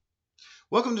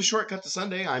Welcome to Shortcut to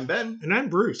Sunday. I'm Ben. And I'm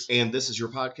Bruce. And this is your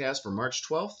podcast for March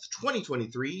 12th,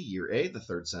 2023, Year A, the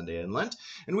third Sunday in Lent.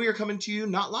 And we are coming to you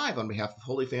not live on behalf of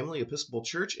Holy Family Episcopal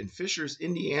Church in Fishers,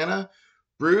 Indiana.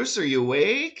 Bruce, are you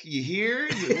awake? You here?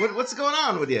 What's going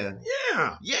on with you?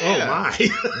 Yeah. Yeah.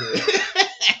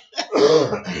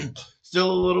 Oh, my.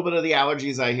 Still a little bit of the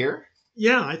allergies, I hear.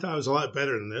 Yeah, I thought it was a lot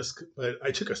better than this, but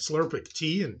I took a slurp of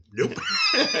tea and nope.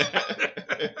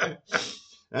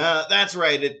 That's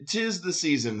right. Tis the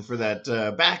season for that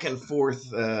back and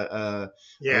forth of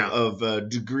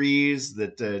degrees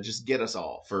that just get us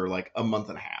all for like a month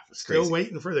and a half. It's crazy. Still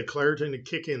waiting for the Claritin to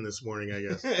kick in this morning, I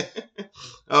guess.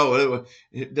 Well,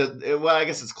 I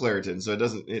guess it's Claritin, so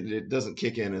it doesn't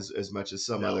kick in as much as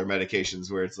some other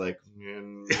medications where it's like,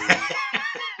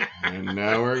 and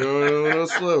now we're going a little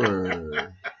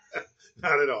slower.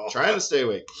 Not at all. Trying to stay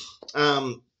awake.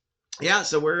 Yeah,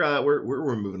 so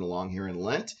we're moving along here in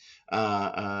Lent.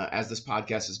 As this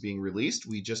podcast is being released,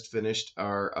 we just finished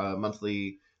our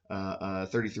monthly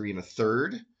 33 and a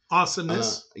third.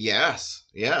 Awesomeness. Yes.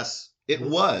 It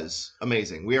was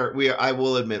amazing. We are. I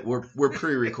will admit, we're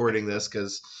pre-recording this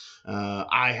because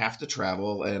I have to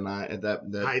travel, and I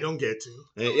don't get to.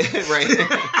 Right.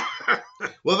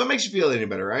 Well, if it makes you feel any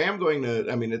better, I am going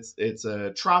to. I mean, it's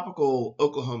a tropical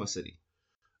Oklahoma City.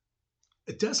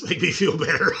 It does make me feel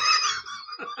better.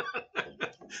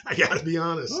 I gotta be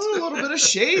honest. A little bit of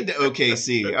shade to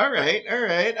OKC. All right.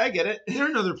 I get it. They're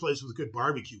another place with good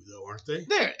barbecue, though, aren't they?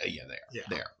 They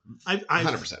are.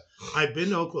 100%. I've been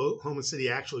to Oklahoma City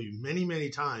actually many, many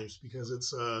times because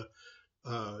it's a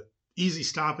easy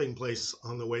stopping place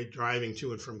on the way driving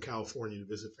to and from California to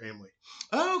visit family.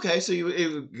 Oh, okay. So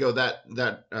you go go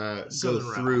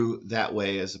through route. That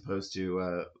way as opposed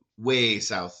to way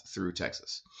south through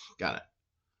Texas. Got it.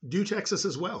 Do Texas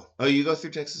as well. Oh, you go through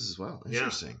Texas as well.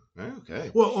 Interesting. Yeah. Okay.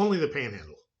 Well, only the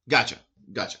Panhandle. Gotcha.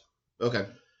 Okay.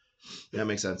 That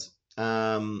makes sense.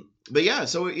 But yeah,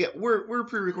 so yeah, we're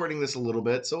pre-recording this a little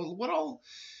bit. So what all,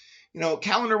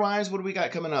 calendar-wise, what do we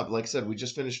got coming up? Like I said, we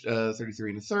just finished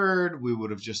 33 and a third. We would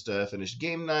have just finished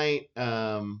game night.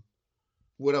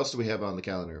 What else do we have on the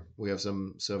calendar? We have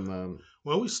some.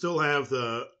 Well, we still have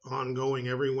the ongoing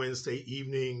every Wednesday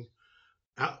evening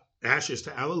Ashes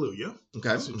to Alleluia.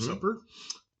 Okay. Supper.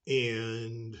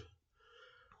 And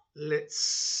let's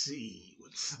see.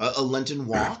 A Lenten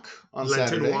walk on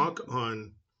Saturday. Lenten walk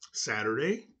on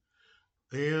Saturday.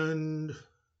 And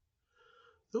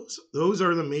those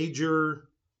are the major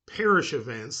parish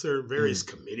events. There are various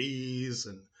committees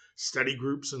and study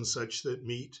groups and such that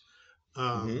meet.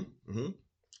 So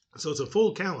it's a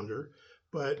full calendar,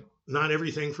 but not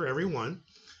everything for everyone.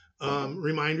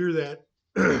 Reminder that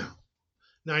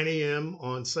 9 a.m.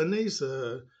 on Sundays,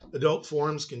 adult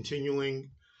forums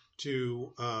continuing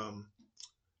to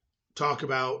talk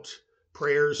about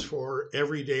prayers for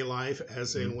everyday life,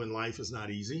 as in when life is not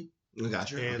easy.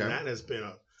 Gotcha. And that has been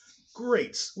a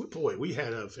great, we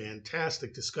had a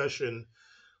fantastic discussion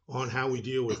on how we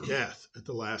deal with death at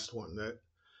the last one. That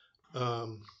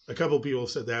a couple of people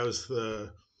said that was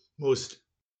the most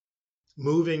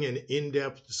moving and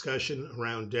in-depth discussion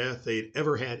around death they'd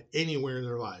ever had anywhere in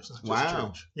their lives, not just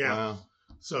church. Yeah. Wow.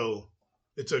 So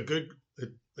it's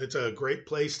a great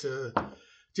place to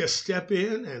just step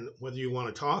in, and whether you want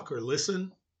to talk or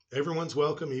listen, everyone's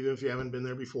welcome, even if you haven't been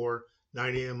there before.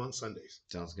 9 a.m. on Sundays.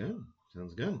 Sounds good.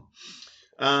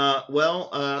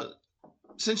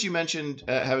 Since you mentioned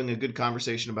having a good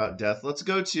conversation about death, let's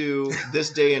go to this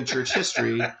day in church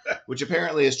history, which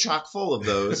apparently is chock full of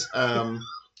those.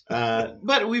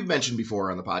 But we've mentioned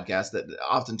before on the podcast that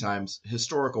oftentimes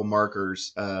historical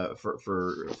markers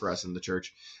for us in the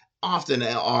church often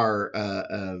are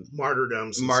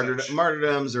martyrdoms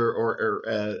or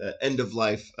end of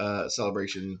life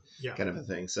celebration kind of a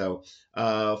thing. So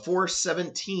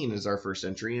 417 is our first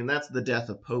entry, and that's the death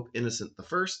of Pope Innocent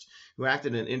I, who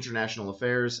acted in international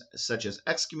affairs such as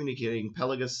excommunicating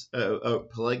Pelagius.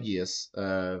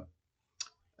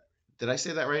 Did I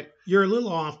say that right? You're a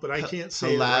little off, but I can't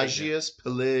say Pelagius.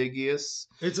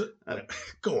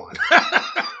 Go on.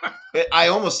 I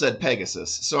almost said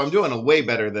Pegasus, so I'm doing a way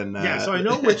better than... so I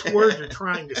know which word you're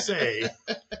trying to say.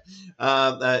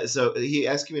 So he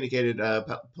excommunicated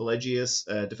Pelagius,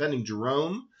 defending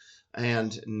Jerome,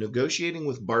 and negotiating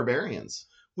with barbarians.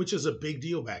 Which is a big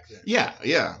deal back then.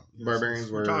 Yeah. Barbarians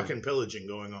were... We're talking pillaging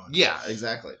going on. Yeah,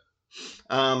 exactly.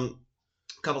 A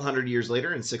couple hundred years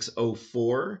later, in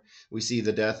 604, we see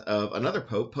the death of another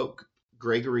pope, Pope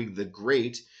Gregory the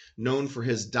Great, known for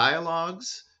his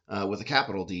dialogues with a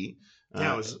capital D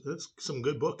Yeah, that's some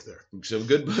good book there. Some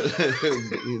good,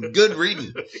 good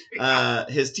reading.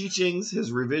 His teachings,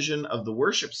 his revision of the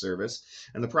worship service,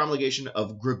 and the promulgation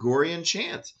of Gregorian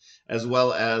chant, as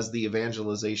well as the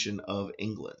evangelization of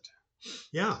England.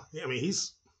 Yeah, I mean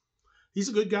he's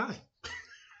a good guy.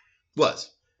 Was.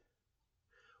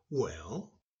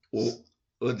 Well,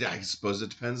 I suppose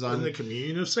it depends on the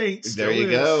communion of saints. There you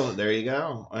go. There you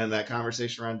go. And that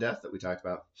conversation around death that we talked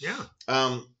about. Yeah.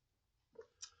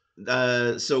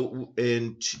 So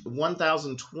in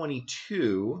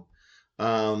 1022,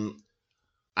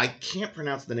 I can't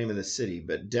pronounce the name of the city,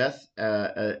 but death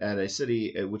at a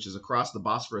city which is across the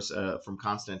Bosphorus from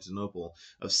Constantinople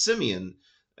of Simeon.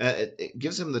 It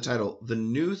gives him the title, the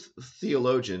New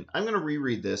Theologian. I'm going to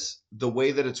reread this the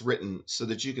way that it's written so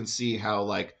that you can see how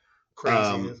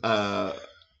crazy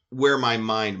where my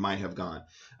mind might have gone.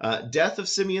 Death of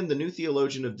Simeon, the New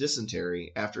Theologian of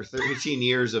Dysentery, after 13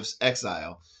 years of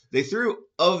exile. They threw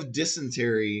of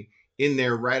dysentery in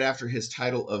there right after his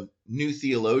title of New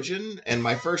Theologian, and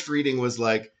my first reading was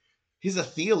like, he's a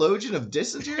theologian of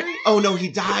dysentery? Oh, no, he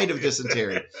died of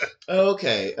dysentery.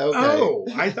 Okay. Oh,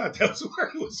 I thought that was where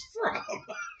he was from.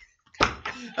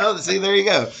 Oh, see, there you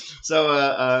go.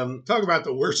 So, talk about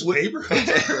the worst neighborhood.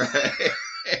 Right.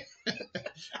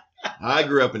 I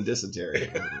grew up in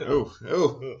dysentery. Hope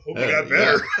you got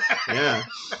better. Yeah.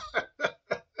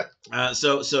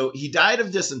 So he died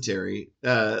of dysentery.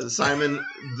 Simon,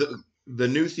 the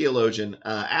New Theologian,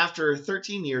 after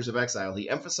 13 years of exile, he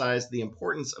emphasized the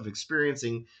importance of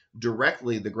experiencing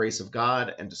directly the grace of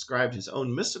God and described his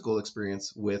own mystical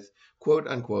experience with quote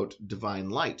unquote divine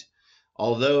light.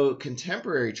 Although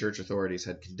contemporary church authorities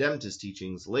had condemned his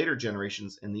teachings, later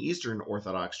generations in the Eastern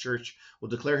Orthodox Church will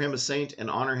declare him a saint and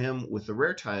honor him with the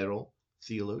rare title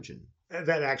theologian. And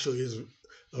that actually is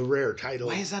a rare title.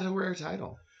 Why is that a rare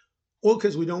title? Well,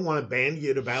 because we don't want to bandy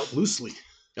it about loosely.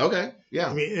 Okay, yeah.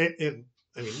 I mean,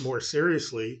 more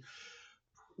seriously,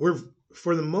 we're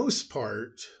for the most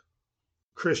part,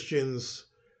 Christians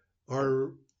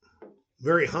are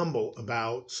very humble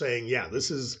about saying, yeah,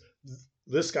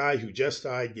 this guy who just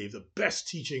died gave the best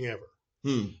teaching ever.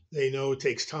 They know it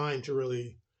takes time to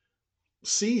really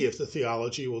see if the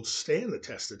theology will stand the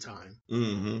test of time.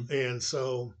 Mm-hmm. And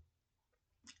so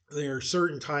there are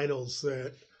certain titles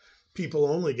that people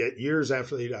only get years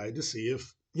after they died to see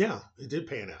if, it did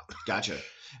pan out. Gotcha.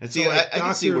 And see, so I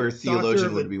can see where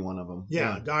theologian would be one of them.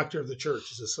 Yeah, Doctor of the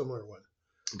Church is a similar one.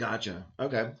 Gotcha.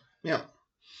 Okay. Yeah.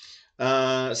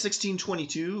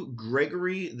 1622,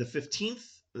 Gregory the 15th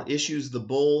issues the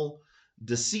bull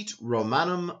Decet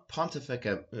Romanum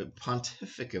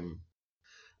Pontificum,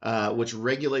 which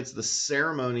regulates the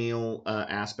ceremonial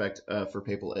aspect for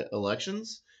papal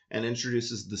elections and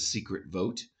introduces the secret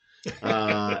vote.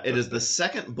 It is the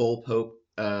second bull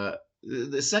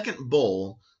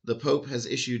the Pope has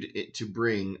issued it to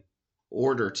bring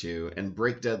order to and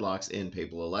break deadlocks in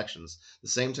papal elections. The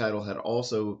same title had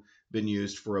also been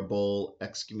used for a bull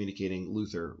excommunicating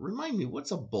Luther. Remind me,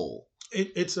 what's a bull?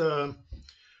 It's a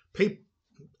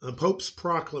Pope's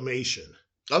proclamation.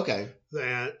 Okay.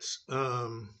 That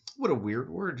what a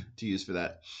weird word to use for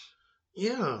that.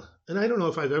 Yeah, and I don't know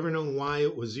if I've ever known why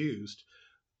it was used.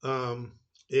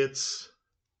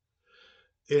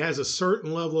 It has a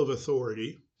certain level of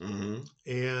authority, mm-hmm.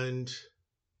 and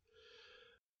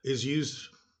is used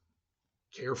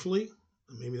carefully.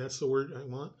 Maybe that's the word I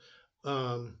want.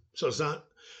 So it's not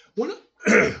one of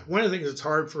the things that's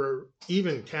hard for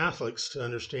even Catholics to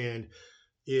understand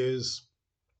is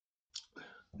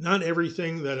not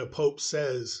everything that a pope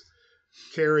says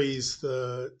carries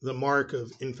the mark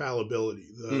of infallibility.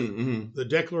 The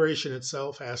declaration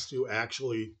itself has to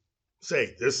actually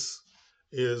say this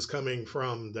is coming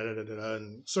from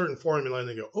and certain formula, and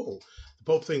they go, oh, the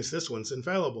Pope thinks this one's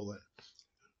infallible. Then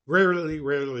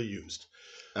rarely used.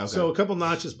 Okay. So a couple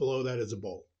notches below that is a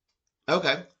bull.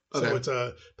 Okay. So it's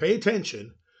pay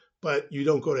attention, but you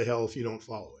don't go to hell if you don't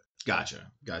follow it.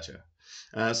 Gotcha.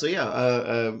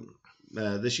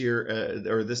 This year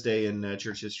or this day in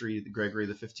church history, Gregory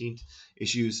the 15th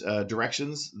issues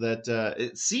directions that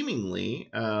seemingly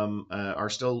are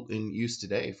still in use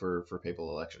today for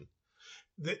papal election.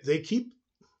 They keep,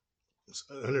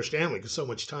 understandably, because so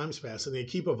much time's passed, and they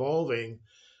keep evolving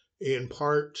in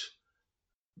part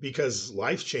because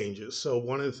life changes. So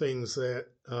one of the things that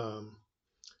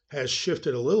has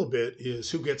shifted a little bit is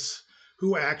who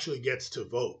actually gets to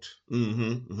vote.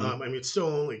 Mm-hmm, mm-hmm. I mean, it's still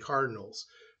only cardinals,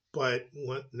 but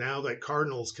now that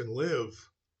cardinals can live,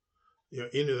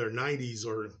 into their 90s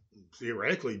or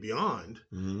theoretically beyond,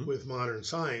 mm-hmm. with modern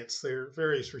science, there are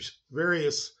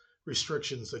various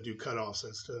restrictions that do cutoffs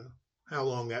as to how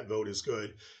long that vote is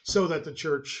good, so that the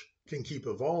church can keep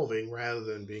evolving rather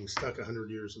than being stuck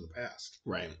 100 years in the past.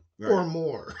 Right. Or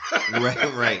more.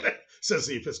 Right. Says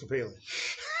the Episcopalian.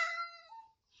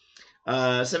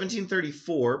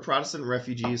 1734, Protestant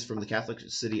refugees from the Catholic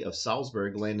city of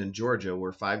Salzburg land in Georgia,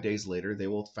 where 5 days later they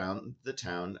will found the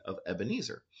town of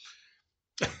Ebenezer.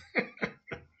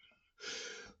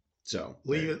 So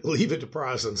leave it to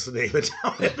Protestants to name a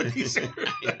town Ebenezer.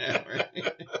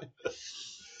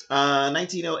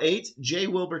 1908, J.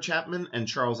 Wilbur Chapman and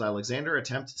Charles Alexander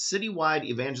attempt citywide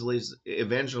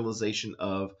evangelization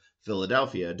of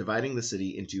Philadelphia, dividing the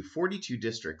city into 42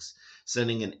 districts,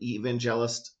 sending an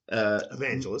evangelist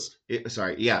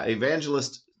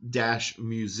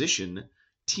musician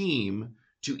team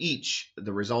to each.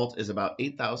 The result is about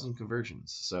 8,000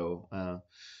 conversions. So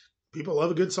people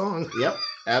love a good song. Yep,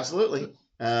 absolutely.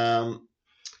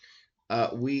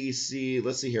 We see.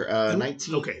 Let's see here.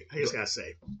 19. Okay, I just gotta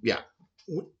say. Yeah.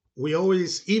 We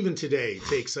always, even today,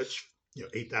 take such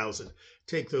 8,000.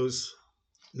 Take those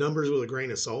numbers with a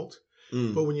grain of salt.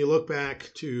 But when you look back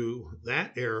to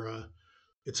that era,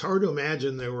 it's hard to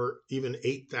imagine there were even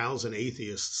 8,000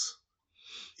 atheists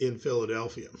in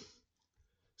Philadelphia.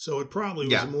 So it probably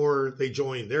was more they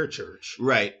joined their church,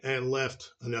 right, and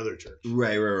left another church.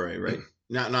 Right.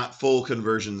 Not full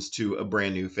conversions to a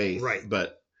brand new faith, right,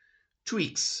 but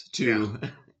tweaks to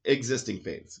existing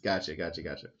faiths. Gotcha.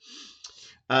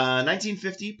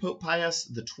 1950, Pope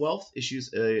Pius XII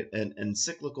issues an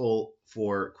encyclical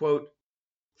for, quote,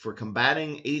 for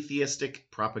combating atheistic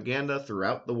propaganda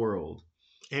throughout the world.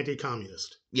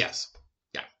 Anti-communist. Yes.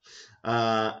 Yeah.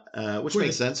 Which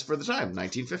makes sense for the time,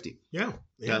 1950. Yeah.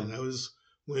 That was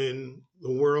when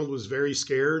the world was very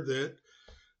scared that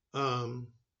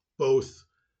both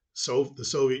the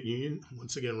Soviet Union,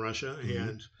 once again Russia,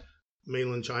 and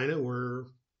mainland China were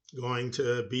going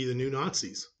to be the new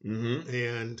Nazis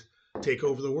and take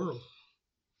over the world.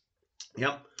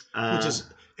 Yep.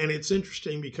 And it's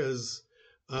interesting because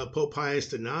Pope Pius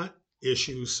did not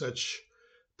issue such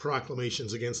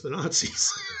proclamations against the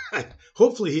Nazis.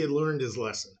 Hopefully he had learned his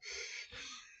lesson.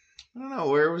 I don't know.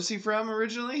 Where was he from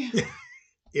originally?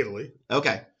 Italy.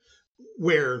 Okay.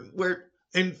 Where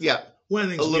and yeah, one of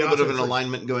the things a little bit of an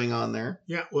alignment going on there.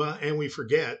 Yeah, well, and we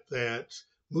forget that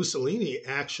Mussolini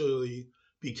actually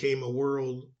became a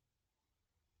world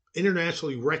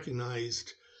internationally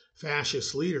recognized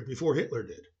fascist leader before Hitler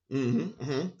did.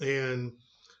 And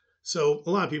so a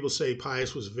lot of people say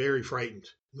Pius was very frightened,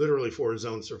 literally for his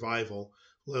own survival,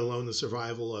 let alone the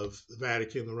survival of the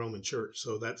Vatican, the Roman Church.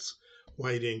 So that's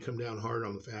why he didn't come down hard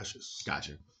on the fascists.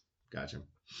 Gotcha.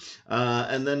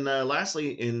 And then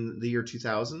lastly, in the year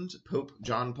 2000, Pope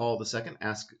John Paul II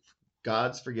asked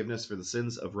God's forgiveness for the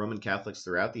sins of Roman Catholics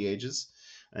throughout the ages,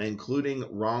 including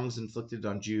wrongs inflicted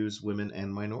on Jews, women,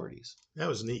 and minorities. That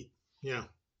was neat. Yeah.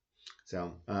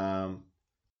 So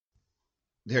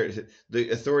the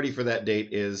authority for that date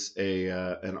is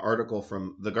an article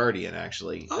from The Guardian,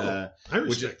 actually. I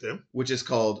respect them. Which is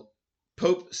called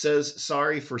 "Pope Says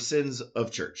Sorry for Sins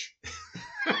of Church."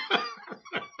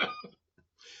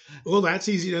 Well, that's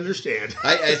easy to understand.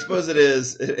 I suppose it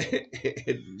is.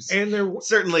 And there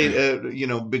certainly,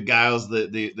 beguiles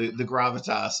the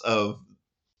gravitas of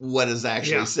what is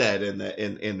actually said in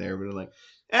there. But like,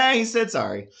 he said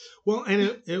sorry. Well,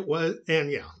 and it was,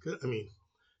 and yeah, I mean,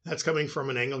 that's coming from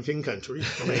an Anglican country,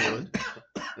 from England.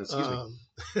 Excuse me.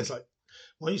 It's like,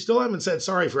 well, you still haven't said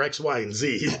sorry for X, Y, and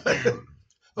Z.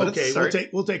 Okay,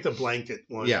 we'll take the blanket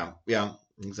one. Yeah,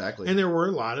 exactly. And there were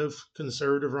a lot of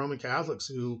conservative Roman Catholics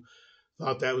who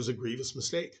thought that was a grievous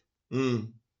mistake. To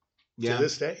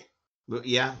this day.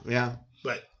 Yeah.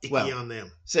 But icky on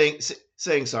them.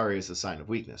 Saying sorry is a sign of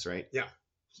weakness, right? Yeah.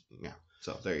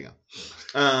 So there you go.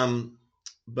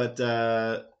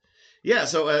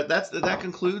 So that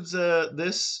concludes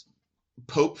this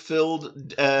Pope-filled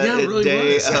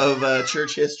day of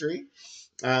church history.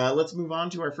 Let's move on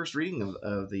to our first reading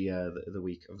of the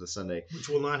week of the Sunday, which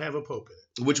will not have a pope in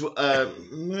it. Which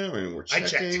we're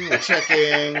checking. We're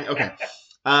checking. Okay.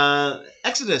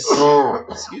 Exodus.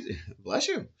 Excuse me. Bless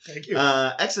you. Thank you.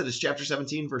 Exodus chapter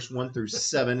 17, verse 1 through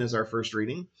 7 is our first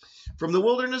reading. From the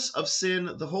wilderness of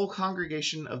Sin, the whole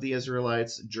congregation of the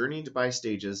Israelites journeyed by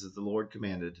stages as the Lord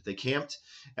commanded. They camped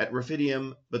at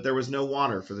Rephidim, but there was no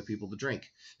water for the people to drink.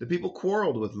 The people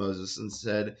quarreled with Moses and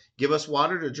said, "Give us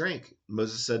water to drink."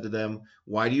 Moses said to them,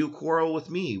 "Why do you quarrel with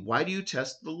me? Why do you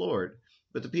test the Lord?"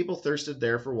 But the people thirsted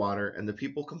there for water, and the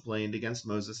people complained against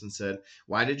Moses and said,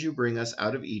 "Why did you bring us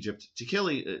out of Egypt to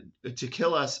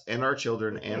kill us and our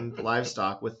children and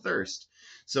livestock with thirst?"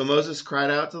 So Moses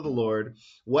cried out to the Lord,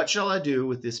 "What shall I do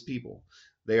with this people?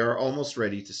 They are almost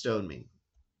ready to stone me."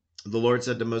 The Lord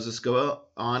said to Moses, "Go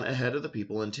on ahead of the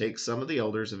people and take some of the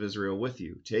elders of Israel with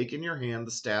you. Take in your hand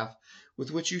the staff with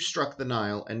which you struck the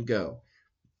Nile and go.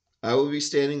 I will be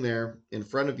standing there in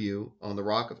front of you on the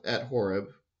rock at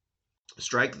Horeb.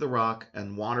 Strike the rock,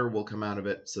 and water will come out of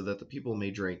it, so that the people may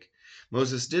drink."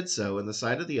 Moses did so in the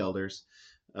sight of the elders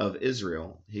of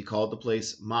Israel. He called the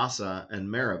place Massah and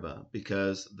Meribah,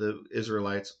 because the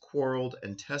Israelites quarreled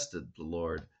and tested the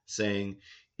Lord, saying,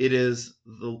 Is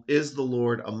the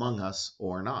Lord among us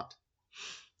or not?"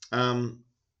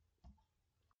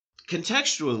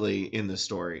 Contextually in the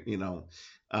story,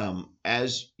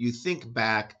 as you think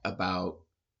back about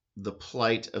the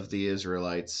plight of the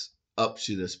Israelites up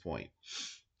to this point,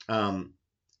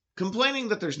 complaining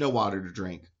that there's no water to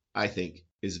drink, I think,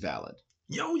 is valid.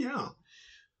 Oh, yeah.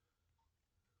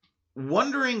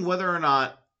 Wondering whether or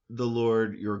not the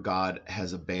Lord your God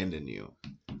has abandoned you,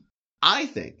 I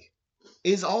think,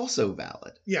 is also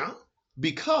valid. Yeah.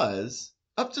 Because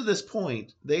up to this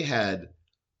point, they had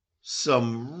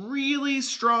some really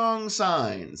strong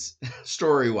signs,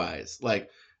 story-wise. Like,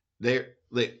 there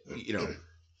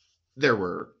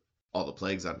were all the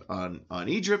plagues on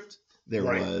Egypt. There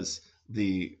was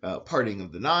the parting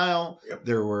of the Nile. Yep.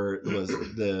 There was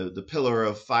the pillar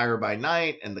of fire by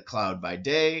night and the cloud by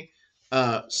day.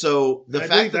 So the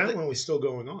fact that one was still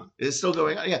going on. It's still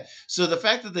going on, yeah. So the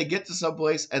fact that they get to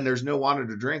someplace and there's no water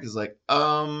to drink is like,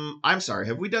 I'm sorry,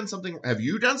 have you done something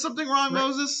wrong,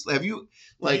 Moses? Have you,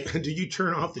 do you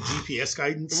turn off the GPS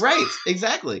guidance? Right,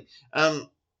 exactly. I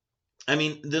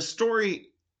mean, the story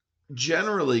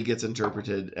generally gets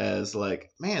interpreted as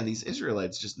like, man, these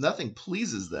Israelites, just nothing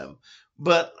pleases them.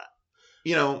 But,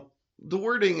 the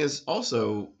wording is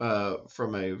also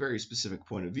from a very specific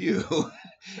point of view.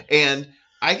 And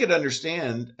I could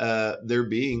understand there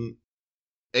being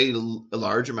a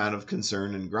large amount of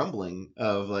concern and grumbling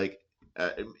of like,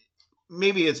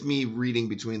 maybe it's me reading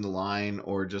between the line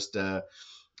or just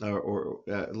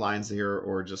lines here,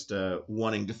 or just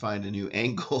wanting to find a new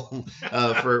angle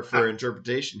for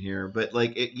interpretation here. But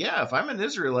like, if I'm an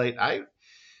Israelite,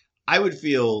 I would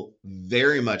feel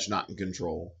very much not in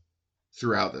control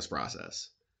throughout this process.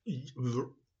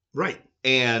 Right.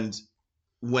 And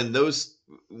when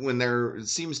there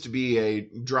seems to be a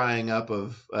drying up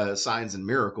of signs and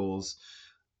miracles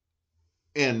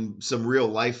and some real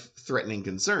life-threatening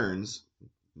concerns,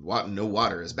 no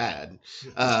water is bad.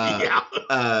 I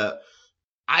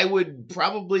would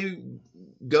probably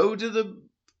go to the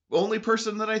only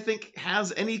person that I think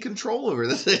has any control over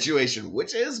the situation,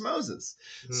 which is Moses.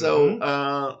 Mm-hmm.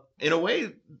 So, in a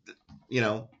way,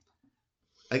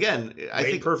 again, I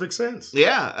think perfect sense.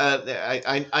 Yeah,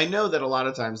 I know that a lot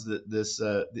of times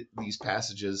these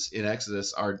passages in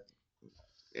Exodus are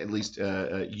at least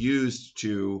used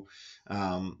to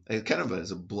kind of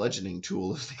as a bludgeoning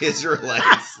tool of the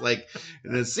Israelites. Like,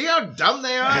 see how dumb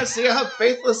they are, see how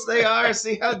faithless they are,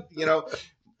 see how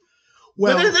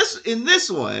Well, but in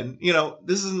this one,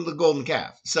 this isn't the golden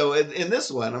calf. So in this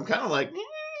one, I'm kind of like,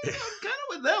 I'm kind of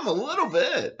with them a little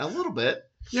bit.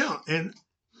 Yeah, and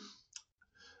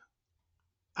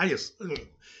I'll just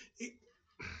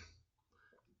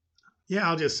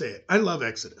say it. I love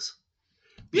Exodus.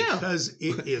 Because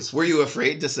it is. Were you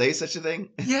afraid to say such a thing?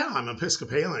 Yeah, I'm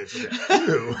Episcopalian for that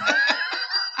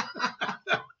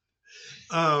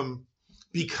too.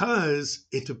 Because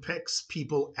it depicts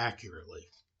people accurately.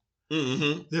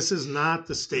 Mm-hmm. This is not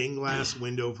the stained glass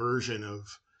window version of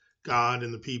God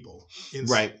and the people.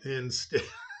 Right.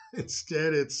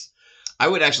 Instead, it's. I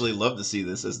would actually love to see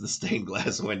this as the stained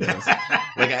glass windows,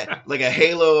 like a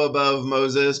halo above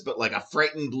Moses, but like a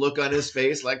frightened look on his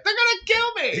face, like they're gonna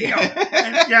kill me.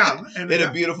 And in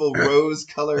a beautiful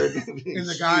rose-colored and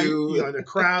the guy, the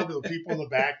crowd, the people in the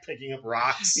back picking up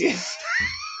rocks.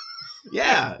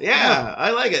 Yeah, I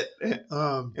like it. It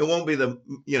won't be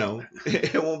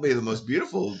it won't be the most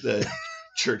beautiful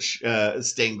church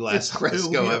stained glass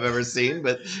fresco I've ever seen,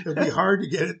 but it'd be hard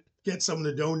to get someone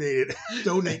to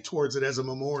donate towards it as a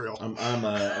memorial. I'm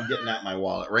getting out my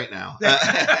wallet right now.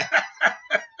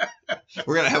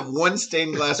 We're gonna have one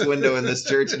stained glass window in this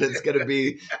church, and it's gonna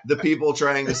be the people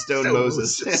trying to stone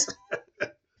Moses.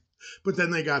 But then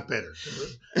they got better.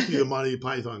 The Monty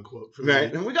Python quote.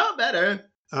 Right, and we got better.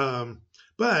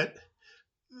 But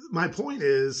my point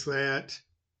is that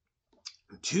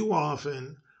too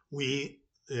often we,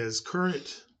 as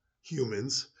current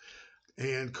humans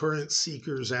and current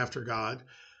seekers after God,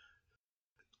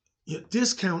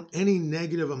 discount any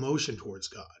negative emotion towards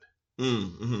God.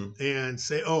 Mm-hmm. And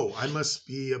say, "Oh, I must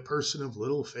be a person of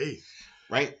little faith."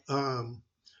 Right.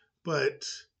 But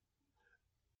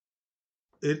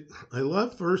I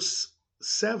love verse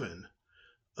 7.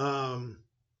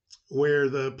 where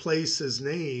the place is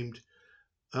named,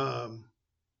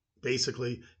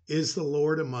 basically, is the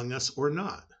Lord among us or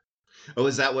not? Oh,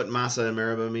 is that what Massa and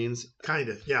Meribah means? Kind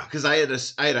of, yeah. Because I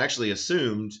had actually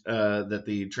assumed that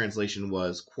the translation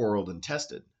was quarreled and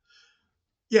tested.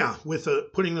 Yeah, with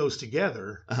putting those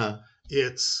together, Uh-huh.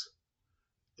 it's,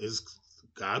 is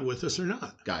God with us or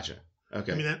not? Gotcha.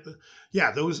 Okay. I mean,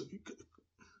 those,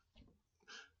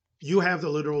 you have the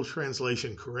literal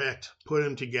translation correct. Put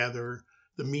them together.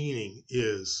 The meaning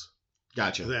is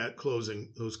Gotcha.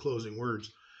 those closing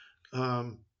words.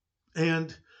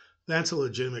 And that's a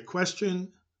legitimate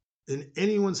question in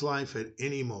anyone's life at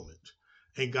any moment.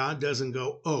 And God doesn't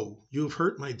go, oh, you've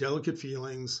hurt my delicate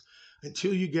feelings.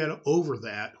 Until you get over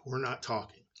that, we're not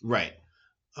talking. Right.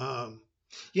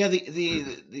 Yeah. The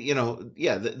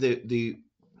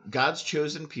God's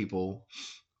chosen people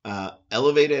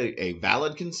elevate a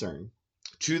valid concern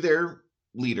to their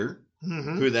leader,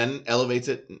 mm-hmm. who then elevates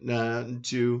it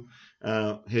to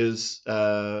his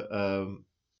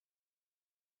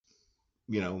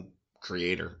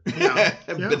creator,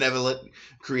 benevolent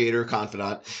creator,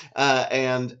 confidant,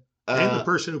 and the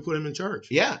person who put him in charge.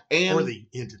 Yeah, or the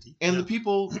entity. And the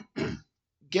people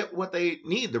get what they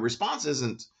need. The response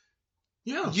isn't,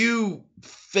 you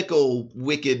fickle,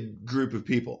 wicked group of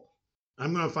people.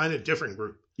 I'm going to find a different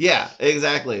group. Yeah,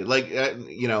 exactly. Like,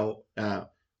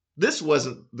 this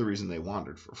wasn't the reason they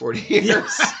wandered for 40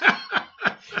 years.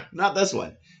 Not this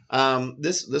one.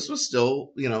 This was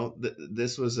still,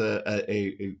 this was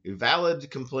a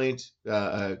valid complaint,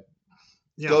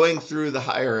 going through the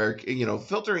hierarchy,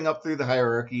 filtering up through the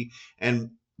hierarchy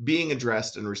and being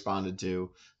addressed and responded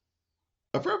to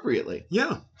appropriately.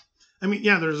 Yeah. I mean,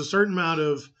 there's a certain amount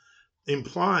of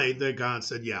implied that God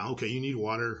said, okay, you need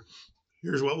water.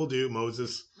 Here's what we'll do,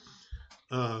 Moses.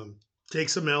 Take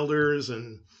some elders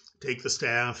and take the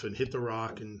staff and hit the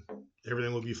rock and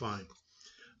everything will be fine.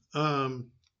 And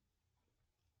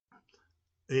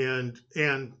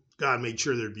God made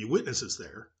sure there'd be witnesses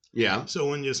there. Yeah. So it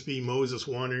wouldn't just be Moses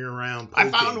wandering around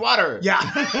poking. I found water. Yeah.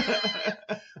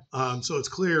 So it's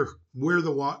clear where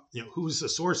the water, who's the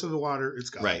source of the water.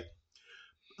 It's God. Right.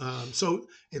 So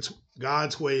it's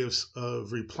God's way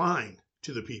of replying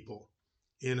to the people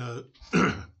in a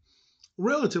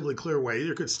relatively clear way.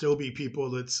 There could still be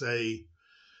people that say,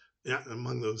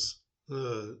 among those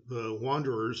the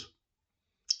wanderers,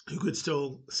 who could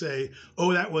still say,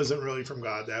 "Oh, that wasn't really from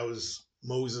God. That was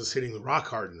Moses hitting the rock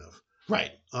hard enough."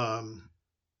 Right.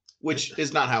 Which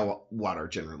is not how water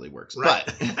generally works. Right.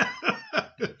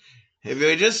 But if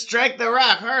you just strike the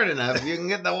rock hard enough, you can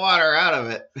get the water out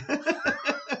of it.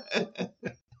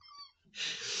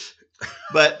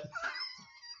 But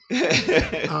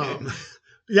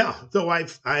though I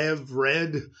have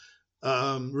read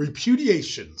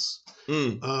repudiations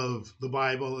of the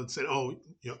Bible that said,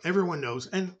 everyone knows,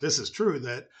 and this is true,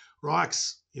 that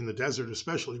rocks in the desert,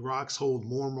 especially, rocks hold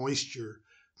more moisture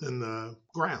than the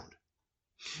ground.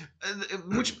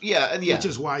 Which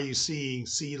is why you see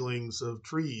seedlings of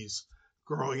trees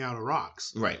growing out of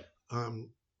rocks. Right.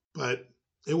 But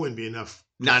it wouldn't be enough.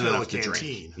 Not enough to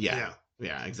drink. Yeah,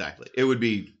 exactly. It would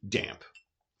be damp.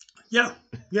 Yeah.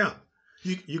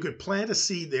 You could plant a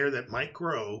seed there that might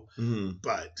grow,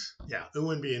 but it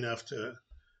wouldn't be enough to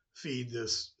feed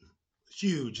this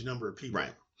huge number of people.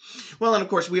 Right. Well, and of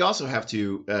course, we also have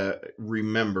to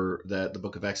remember that the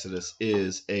Book of Exodus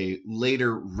is a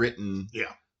later written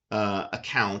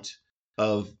account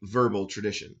of verbal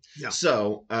tradition. Yeah.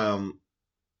 So,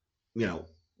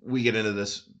 we get into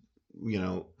this,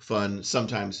 fun,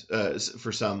 sometimes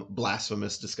for some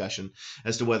blasphemous discussion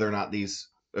as to whether or not these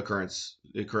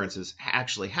occurrences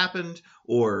actually happened,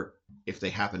 or if they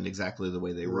happened exactly the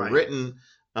way they were written.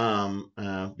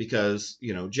 Because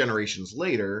generations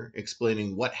later,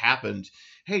 explaining what happened.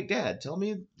 Hey, Dad, tell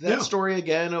me that story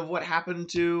again of what happened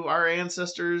to our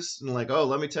ancestors. And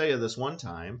let me tell you this one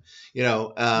time.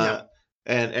 And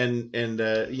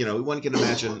one can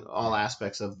imagine all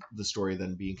aspects of the story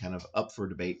then being kind of up for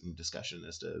debate and discussion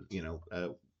as to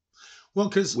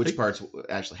which parts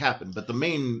actually happened. But the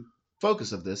main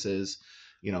focus of this is,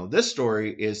 this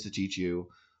story is to teach you.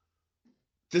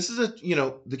 This is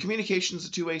the communication is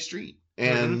a two-way street,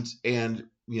 and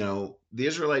the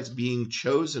Israelites being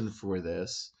chosen for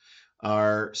this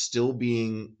are still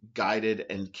being guided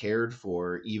and cared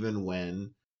for, even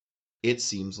when it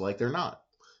seems like they're not.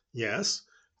 Yes,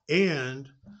 and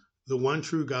the one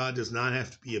true God does not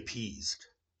have to be appeased,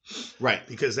 right?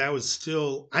 Because that was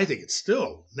still, I think it's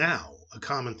still now a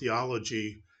common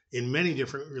theology in many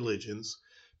different religions,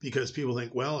 because people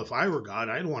think, well, if I were God,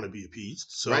 I'd want to be appeased,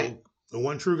 so. Right. the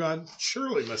one true God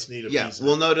surely must need Yeah, appeasement.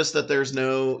 we'll notice that there's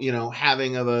no,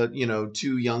 having of a,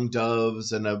 two young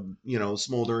doves and a,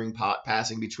 smoldering pot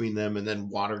passing between them and then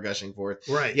water gushing forth.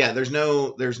 Right. Yeah, there's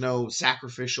no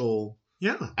sacrificial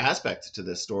Yeah. aspect to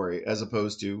this story as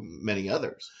opposed to many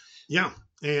others. Yeah.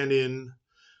 And in,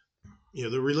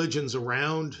 the religions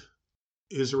around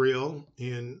Israel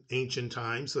in ancient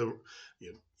times,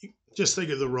 just think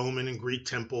of the Roman and Greek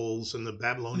temples and the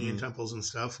Babylonian temples and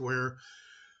stuff, where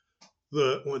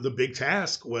the big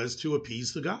task was to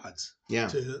appease the gods,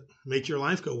 to make your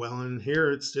life go well. And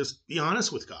here it's just be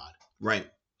honest with God. Right.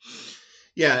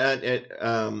 Yeah.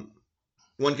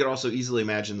 One could also easily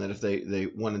imagine that if they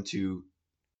wanted to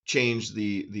change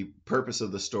the purpose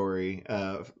of the story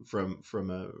from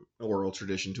a oral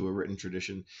tradition to a written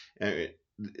tradition,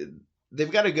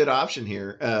 they've got a good option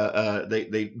here.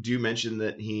 They do mention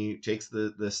that he takes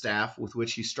the staff with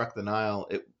which he struck the Nile.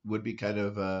 It would be kind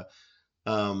of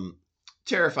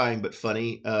terrifying but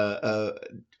funny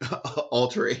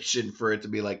alteration for it to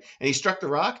be like, and he struck the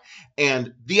rock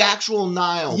and the actual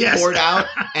Nile poured out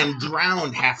and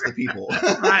drowned half the people.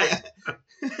 Right.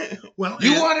 Well,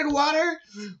 you wanted water?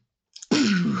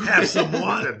 Have some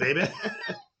water, baby.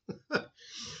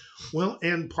 Well,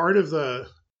 and part of the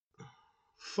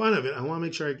fun of it, I want to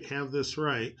make sure I have this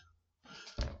right.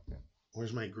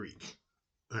 Where's my Greek?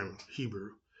 I'm Hebrew.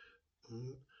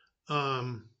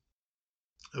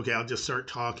 Okay, I'll just start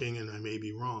talking and I may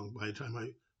be wrong by the time I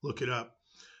look it up.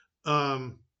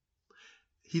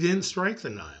 He didn't strike the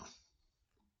Nile.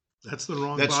 That's the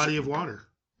wrong body of water.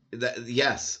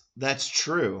 Yes, that's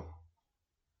true.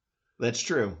 That's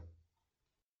true.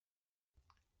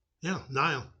 Yeah,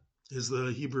 Nile is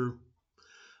the Hebrew.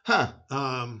 Huh.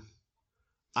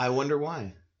 I wonder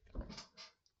why.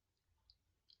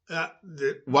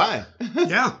 Why?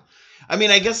 Yeah. I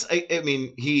mean, I guess,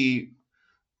 he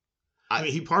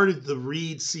parted the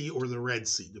Reed Sea or the Red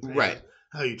Sea, depending right. on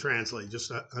how you translate,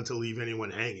 just not to leave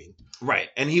anyone hanging. Right.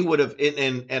 And he would have,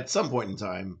 and at some point in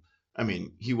time,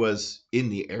 he was in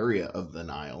the area of the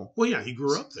Nile. Well, yeah, he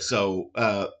grew up there. So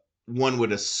one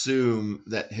would assume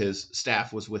that his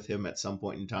staff was with him at some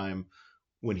point in time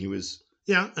when he was...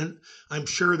 Yeah, and I'm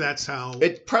sure that's how...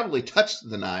 It probably touched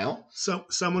the Nile. So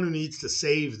someone who needs to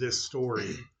save this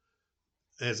story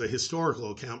as a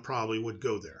historical account probably would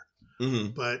go there.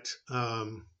 Mm-hmm. But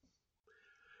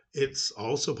it's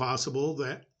also possible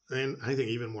that, and I think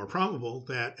even more probable,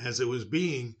 that as it was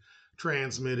being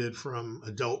transmitted from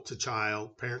adult to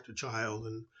child, parent to child,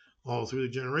 and all through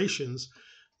the generations,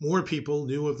 more people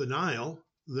knew of the Nile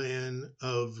than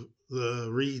of the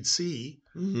Reed Sea.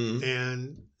 Mm-hmm.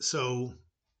 And so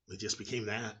it just became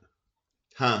that.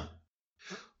 Huh.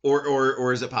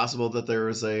 Or is it possible that there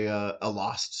was a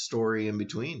lost story in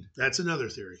between? That's another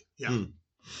theory. Yeah.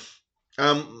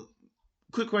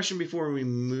 Quick question before we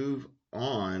move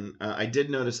on. I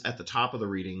did notice at the top of the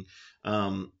reading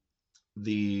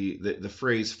the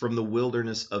phrase "from the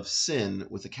wilderness of sin"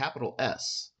 with a capital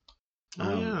S.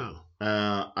 I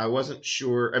wasn't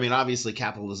sure. Obviously,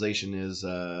 capitalization is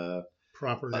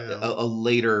proper noun. A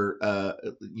later,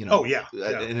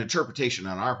 an interpretation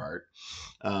on our part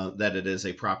that it is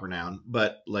a proper noun.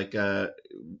 But like,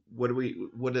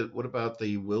 what about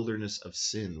the wilderness of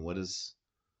sin? What does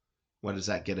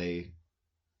that get a?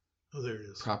 Oh, there it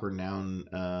is. Proper noun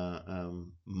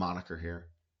moniker here.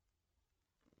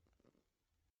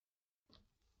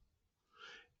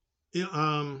 It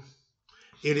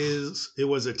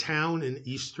was a town in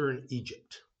eastern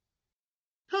Egypt.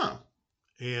 Huh.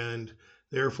 And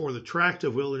therefore the tract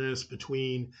of wilderness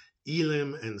between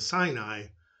Elim and Sinai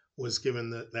was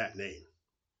given that name.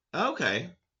 Okay.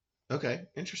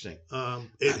 Interesting.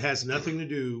 It has nothing to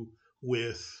do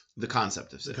with the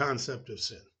concept of sin.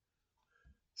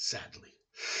 Sadly.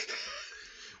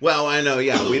 Well, I know,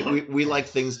 yeah. We like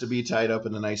things to be tied up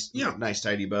in a nice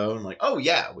tidy bow, and like, oh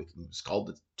yeah, it's called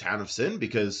the town of sin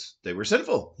because they were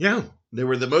sinful. Yeah. They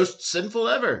were the most sinful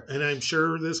ever. And I'm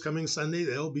sure this coming Sunday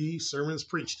there'll be sermons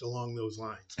preached along those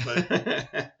lines. But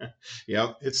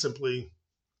yep. It's simply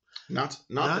not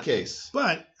the case.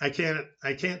 But I can't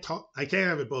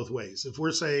have it both ways. If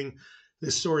we're saying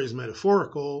this story is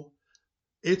metaphorical,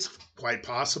 it's quite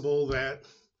possible that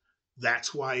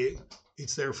that's why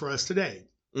it's there for us today.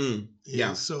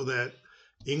 Yeah. So that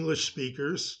English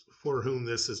speakers for whom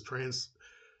this is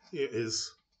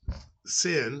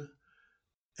sin,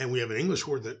 and we have an English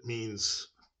word that means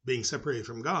being separated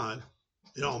from God,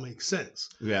 it all makes sense.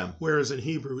 Yeah. Whereas in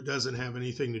Hebrew, it doesn't have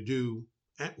anything to do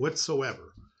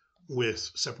whatsoever with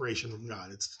separation from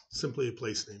God. It's simply a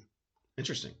place name.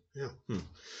 Interesting. Yeah.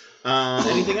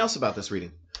 Anything else about this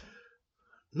reading?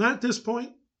 Not at this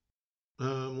point.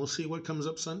 We'll see what comes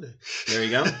up Sunday. There you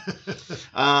go.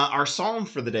 Our psalm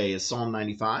for the day is Psalm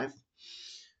 95.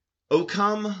 O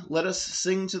come, let us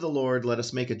sing to the Lord. Let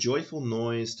us make a joyful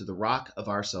noise to the rock of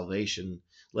our salvation.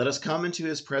 Let us come into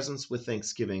his presence with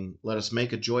thanksgiving. Let us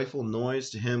make a joyful noise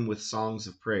to him with songs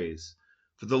of praise.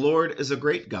 For the Lord is a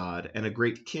great God and a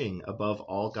great King above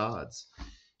all gods.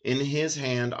 In his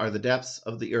hand are the depths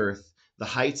of the earth. The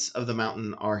heights of the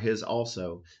mountain are his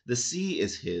also. The sea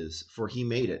is his, for he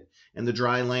made it, and the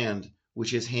dry land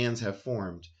which his hands have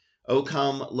formed. O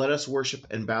come, let us worship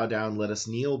and bow down. Let us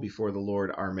kneel before the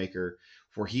Lord our Maker.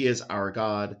 For he is our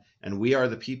God, and we are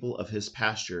the people of his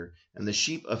pasture, and the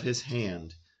sheep of his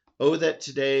hand. Oh, that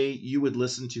today you would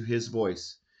listen to his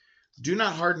voice. Do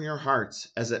not harden your hearts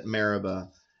as at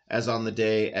Meribah, as on the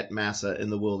day at Massa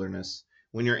in the wilderness,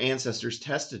 when your ancestors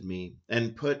tested me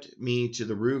and put me to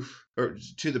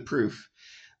the proof,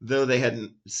 though they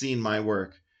hadn't seen my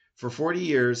work. For 40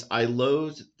 years I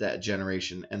loathed that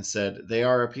generation and said, they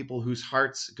are a people whose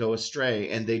hearts go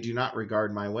astray, and they do not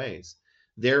regard my ways.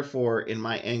 Therefore, in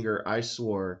my anger I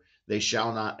swore, they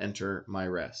shall not enter my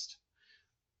rest.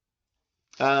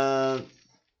 Bit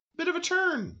of a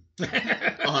turn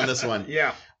on this one.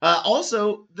 Yeah.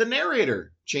 Also, the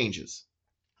narrator changes.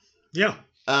 Yeah.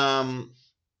 And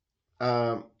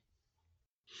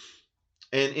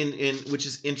which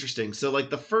is interesting. So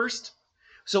like the first,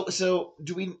 so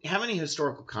do we have any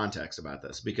historical context about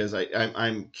this? Because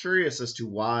I'm curious as to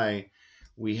why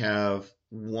we have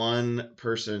one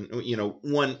person,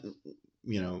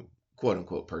 quote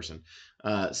unquote person,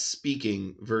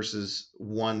 speaking verses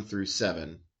 1 through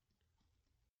 7,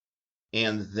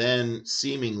 and then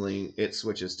seemingly it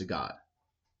switches to God.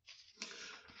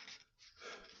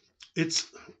 It's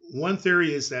one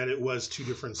theory is that it was two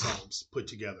different psalms put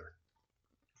together.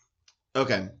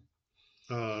 Okay.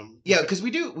 Yeah, because we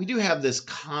do have this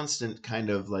constant kind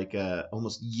of like a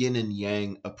almost yin and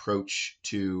yang approach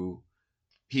to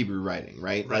Hebrew writing,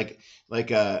 right?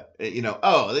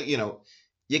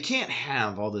 You can't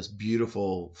have all this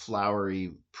beautiful,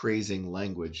 flowery, praising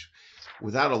language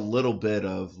without a little bit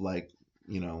of like,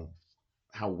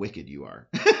 how wicked you are,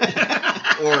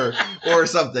 or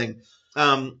something.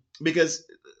 Because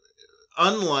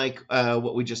unlike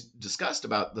what we just discussed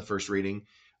about the first reading,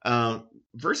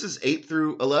 verses 8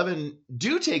 through 11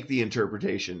 do take the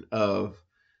interpretation of,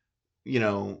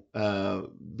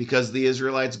 because the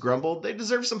Israelites grumbled, they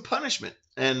deserve some punishment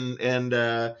and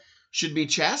should be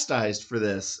chastised for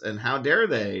this. And how dare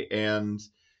they? And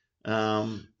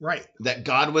right, that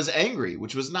God was angry,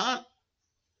 which was not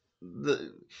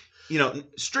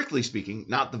strictly speaking,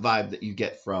 not the vibe that you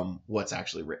get from what's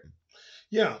actually written.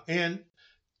 Yeah, and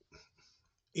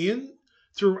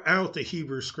throughout the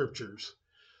Hebrew scriptures,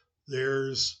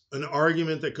 there's an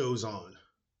argument that goes on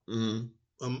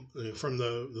from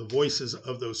the voices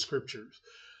of those scriptures,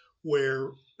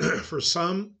 where for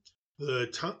some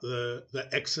the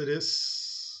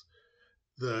Exodus,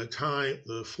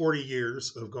 the 40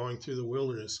 years of going through the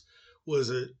wilderness was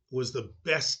the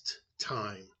best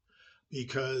time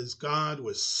because God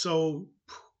was so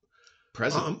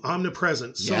present,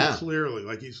 omnipresent, so clearly,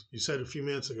 like you said a few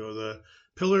minutes ago, the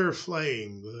pillar of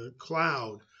flame, the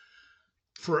cloud.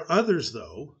 For others,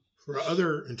 though, for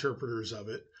other interpreters of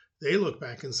it, they look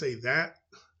back and say that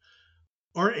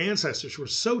our ancestors were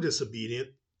so disobedient,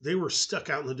 they were stuck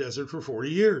out in the desert for 40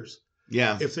 years.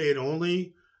 Yeah. If they had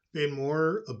only been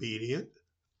more obedient,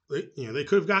 they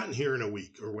could have gotten here in a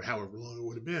week or however long it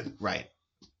would have been. Right.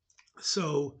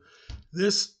 So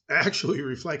this actually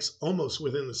reflects almost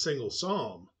within the single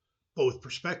psalm both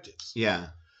perspectives. Yeah.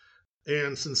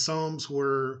 And since psalms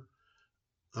were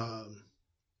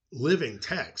living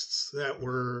texts that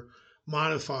were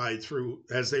modified through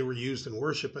as they were used in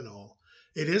worship and all,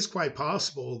 it is quite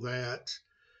possible that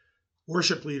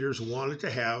worship leaders wanted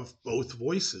to have both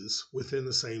voices within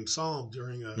the same psalm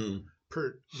during a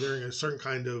certain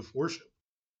kind of worship.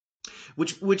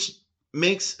 Which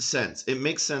makes sense. It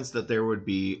makes sense that there would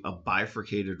be a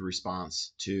bifurcated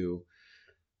response to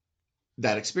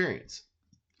that experience.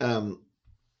 We'd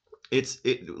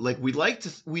like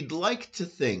to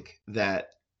think that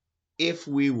if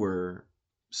we were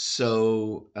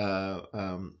so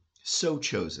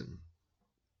chosen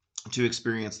to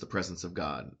experience the presence of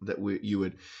God, that you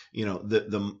would,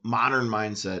 the modern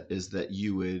mindset is that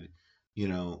you would,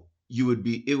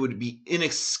 it would be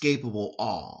inescapable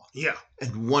awe,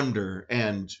 and wonder,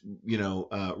 and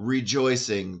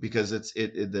rejoicing, because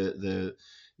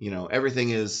everything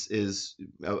is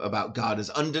about God is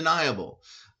undeniable.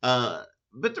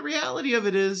 But the reality of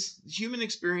it is, human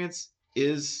experience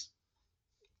is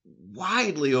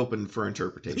widely open for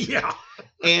interpretation. Yeah.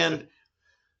 And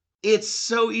it's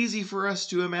so easy for us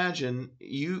to imagine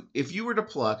if you were to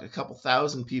pluck a couple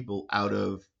thousand people out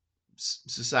of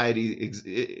society,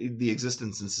 the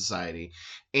existence in society,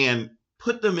 and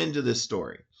put them into this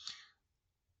story.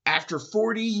 After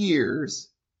 40 years,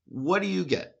 what do you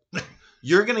get?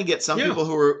 You're going to get some people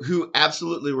who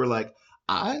absolutely were like,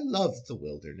 I love the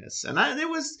wilderness, and it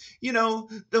was,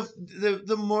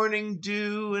 the morning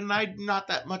dew, and I not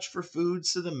that much for food,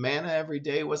 so the manna every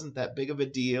day wasn't that big of a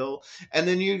deal. And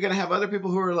then you're gonna have other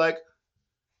people who are like,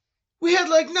 we had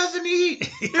like nothing to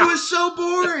eat. It was so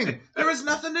boring. There was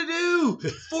nothing to do.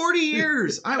 40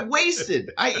 years I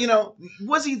wasted.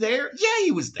 Was he there? Yeah,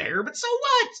 he was there, but so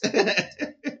what?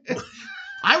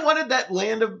 I wanted that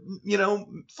land of,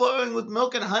 flowing with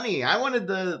milk and honey. I wanted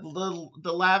the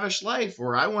lavish life,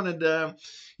 or I wanted to,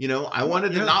 to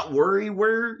not worry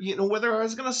whether I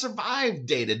was going to survive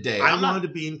day to day. I wanted to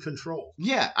be in control.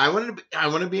 Yeah, I want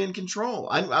to be in control.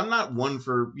 I'm not one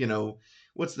for,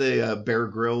 what's the Bear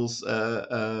Grylls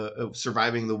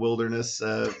Surviving the Wilderness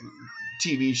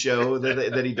TV show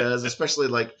that he does, especially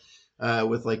like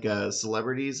with like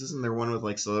celebrities. Isn't there one with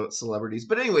like celebrities?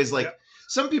 But anyways, like. Yeah.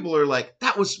 Some people are like,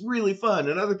 that was really fun.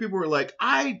 And other people are like,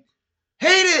 I hate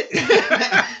it.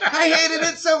 I hated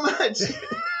it so much.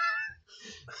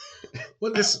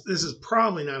 Well, this is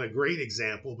probably not a great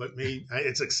example, but maybe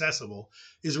it's accessible,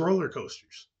 is roller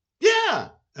coasters.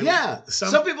 Yeah.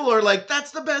 Some people are like,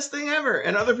 that's the best thing ever.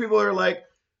 And other people are like,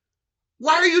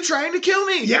 why are you trying to kill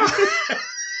me? Yeah,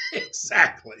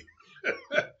 exactly.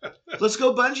 Let's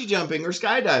go bungee jumping or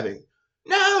skydiving.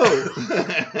 No.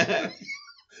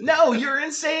 No, you're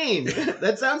insane.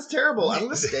 That sounds terrible. I'm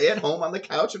going to stay at home on the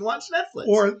couch and watch Netflix.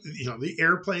 Or, the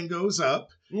airplane goes up.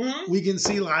 Mm-hmm. We can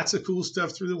see lots of cool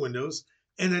stuff through the windows,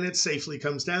 and then it safely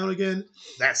comes down again.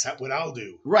 That's what I'll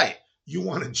do. Right. You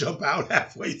want to jump out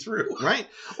halfway through. Right.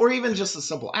 Or even just the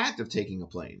simple act of taking a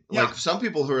plane. Yeah. Like some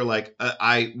people who are like,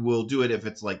 I will do it if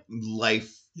it's like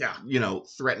life,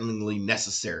 threateningly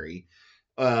necessary.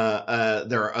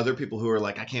 There are other people who are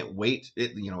like, I can't wait.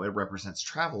 It represents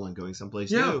travel and going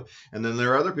someplace new. And then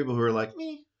there are other people who are like,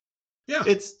 me. Yeah.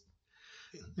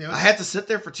 I had to sit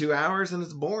there for 2 hours and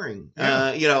it's boring.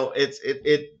 Yeah.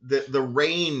 The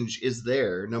range is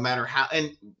there no matter how,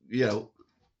 and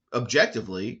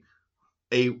objectively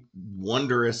a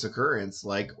wondrous occurrence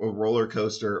like a roller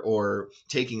coaster or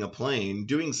taking a plane,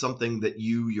 doing something that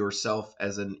you yourself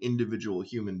as an individual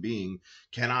human being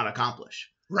cannot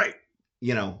accomplish. Right.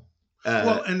 And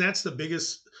that's the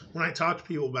biggest, when I talk to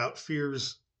people about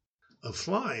fears of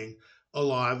flying, a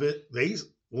lot of it, they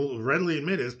will readily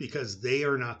admit is because they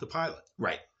are not the pilot.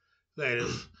 Right. That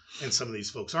is, and some of these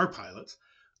folks are pilots.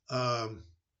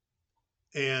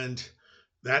 And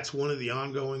that's one of the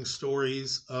ongoing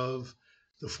stories of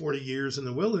the 40 years in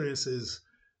the wilderness is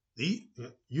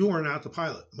you are not the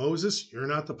pilot. Moses, you're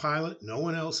not the pilot. No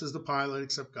one else is the pilot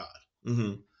except God.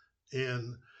 Mm-hmm.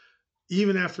 And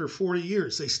even after 40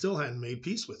 years, they still hadn't made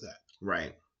peace with that.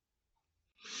 Right.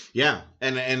 Yeah.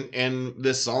 And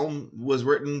this psalm was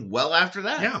written well after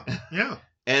that. Yeah.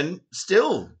 And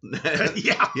still,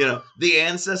 yeah. The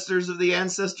ancestors of the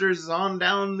ancestors on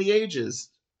down the ages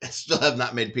still have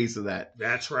not made peace with that.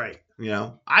 That's right.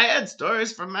 I had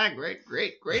stories from my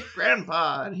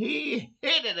great-great-great-grandpa, and he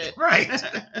hated it. Right.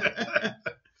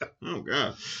 Oh,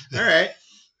 God. All right.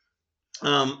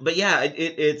 But yeah,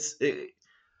 it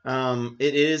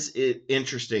is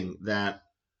interesting that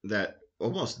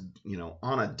almost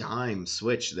on a dime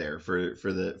switch there for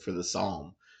the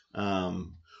psalm.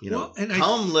 Come,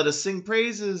 let us sing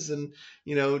praises and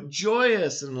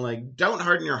joyous and like don't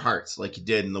harden your hearts like you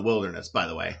did in the wilderness. By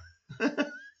the way,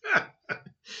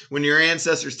 when your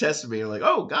ancestors tested me, you're like,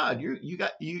 oh God, you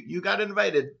got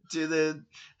invited to the.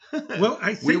 Well,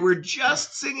 I think we were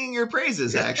just singing your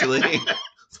praises actually.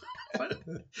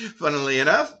 Funnily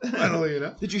enough.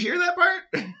 Did you hear that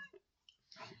part?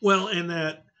 Well, and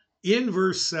that in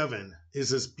verse 7 is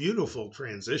this beautiful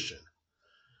transition.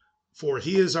 For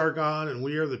he is our God, and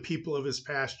we are the people of his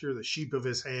pasture, the sheep of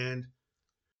his hand.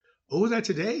 Oh, that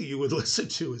today you would listen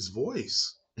to his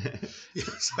voice.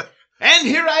 And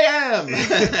here I am.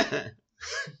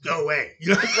 Go away.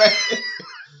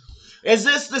 Is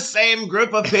this the same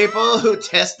group of people who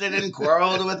tested and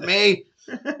quarreled with me?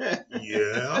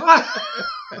 Yeah.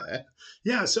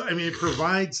 Yeah, so it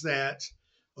provides that,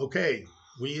 okay,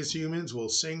 we as humans will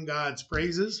sing God's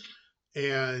praises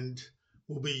and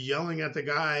we'll be yelling at the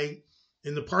guy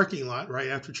in the parking lot right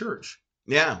after church.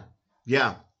 Yeah.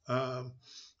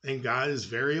 And God is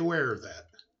very aware of that.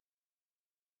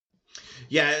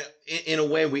 Yeah, in a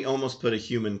way, we almost put a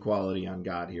human quality on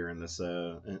God here in this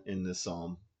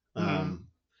psalm,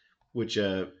 which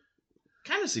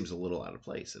kind of seems a little out of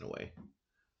place in a way.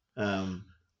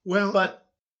 Well, but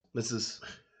this is,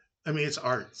 I mean, it's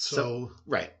art, so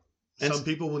right. And some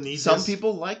people will need some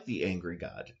people like the angry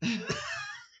God.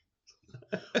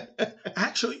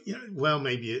 Actually, well,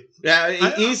 maybe it.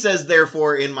 Yeah, he says,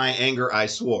 "Therefore, in my anger, I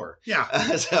swore." Yeah.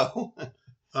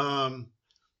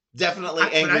 Definitely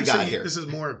angry God here. This is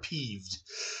more appeased.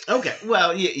 Okay.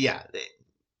 Well, yeah.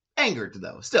 Angered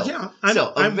though, still. Yeah.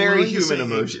 I'm very human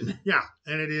emotion. Angry. Yeah,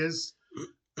 and it is.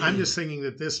 I'm just thinking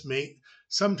that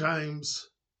sometimes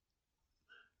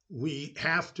we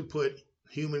have to put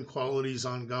human qualities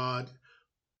on God,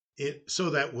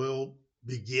 so that we'll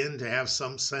begin to have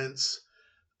some sense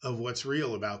of what's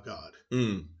real about God.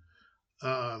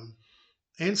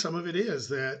 And some of it is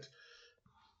that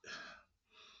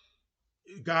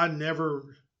God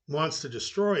never wants to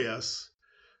destroy us,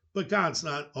 but God's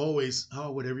not always,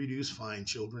 whatever you do is fine,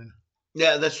 children.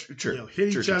 Yeah, that's true.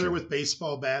 Hit each other with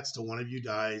baseball bats till one of you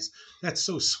dies. That's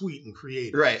so sweet and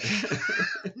creative. Right.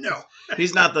 No.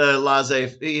 He's not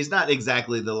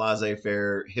exactly the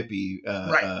laissez-faire hippie,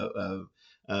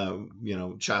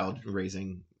 child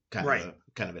raising kind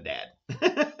of a dad.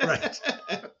 Right.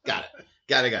 Got it.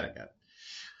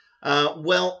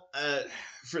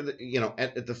 For the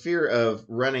at the fear of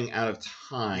running out of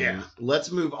time,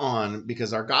 let's move on,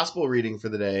 because our gospel reading for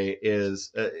the day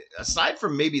is, aside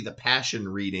from maybe the Passion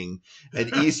reading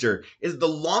at Easter, is the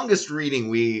longest reading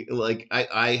we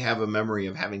I have a memory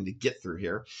of having to get through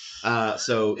here.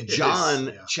 So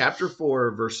John chapter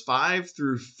 4, verse 5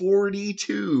 through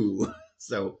 42.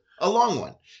 So a long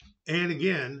one. And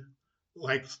again,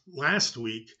 like last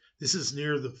week, this is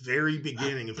near the very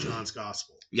beginning of John's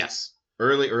gospel. Yes.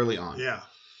 Early on. Yeah.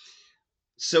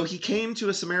 So he came to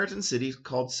a Samaritan city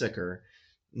called Sychar,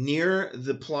 near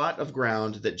the plot of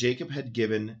ground that Jacob had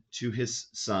given to his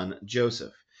son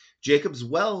Joseph. Jacob's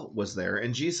well was there,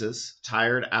 and Jesus,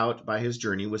 tired out by his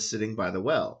journey, was sitting by the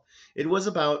well. It was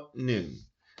about noon.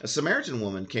 A Samaritan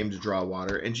woman came to draw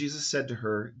water, and Jesus said to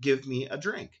her, "Give me a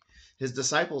drink." His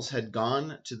disciples had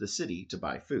gone to the city to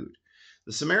buy food.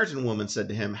 The Samaritan woman said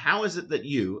to him, "How is it that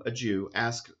you, a Jew,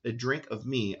 ask a drink of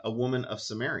me, a woman of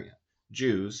Samaria?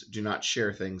 Jews do not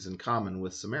share things in common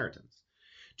with Samaritans."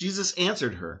 Jesus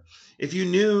answered her, "If you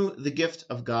knew the gift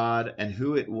of God and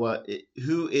who it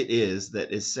is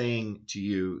that is saying to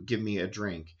you, 'Give me a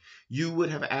drink,' you would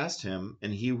have asked him,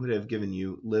 and he would have given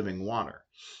you living water."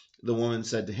 The woman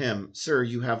said to him, "Sir,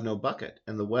 you have no bucket,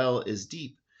 and the well is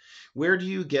deep. Where do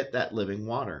you get that living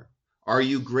water? Are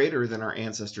you greater than our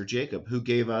ancestor Jacob, who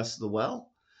gave us the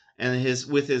well, and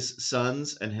with his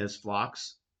sons and his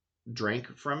flocks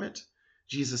drank from it?"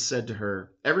 Jesus said to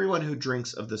her, "Everyone who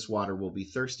drinks of this water will be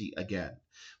thirsty again,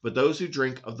 but those who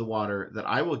drink of the water that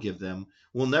I will give them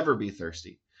will never be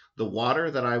thirsty. The water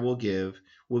that I will give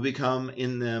will become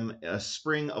in them a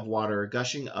spring of water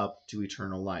gushing up to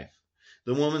eternal life."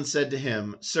 The woman said to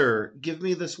him, "Sir, give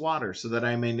me this water so that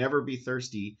I may never be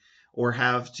thirsty or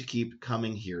have to keep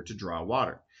coming here to draw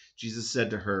water." Jesus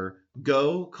said to her,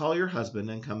 "Go, call your husband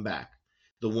and come back."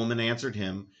 The woman answered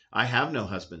him, "I have no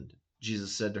husband."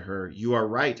 Jesus said to her, "You are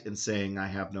right in saying, 'I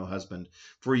have no husband,'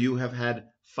 for you have had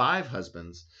 5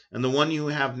 husbands, and the one you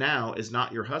have now is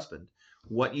not your husband.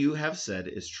 What you have said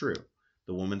is true."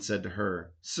 The woman said to him,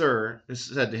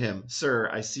 "Sir,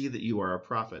 I see that you are a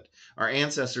prophet. Our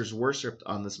ancestors worshipped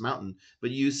on this mountain,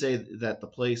 but you say that the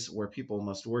place where people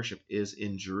must worship is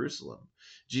in Jerusalem."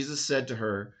 Jesus said to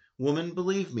her, "Woman,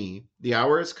 believe me, the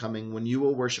hour is coming when you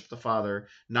will worship the Father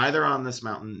neither on this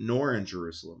mountain nor in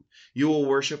Jerusalem. You will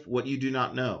worship what you do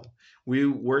not know. We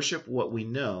worship what we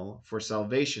know, for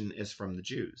salvation is from the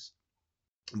Jews.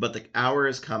 But the hour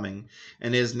is coming,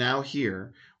 and is now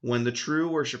here, when the true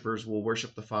worshippers will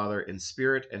worship the Father in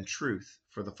spirit and truth,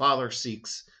 for the Father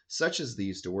seeks such as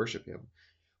these to worship him.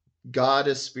 God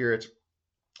is spirit,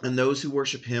 and those who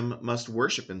worship him must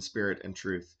worship in spirit and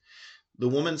truth." The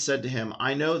woman said to him,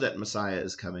 "I know that Messiah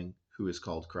is coming, who is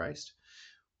called Christ.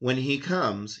 When he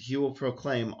comes, he will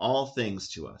proclaim all things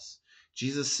to us."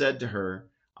 Jesus said to her,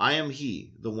 "I am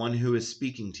he, the one who is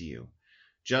speaking to you."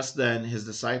 Just then his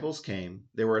disciples came.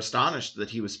 They were astonished that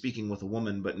he was speaking with a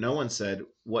woman, but no one said,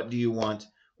 "What do you want?"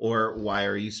 or "Why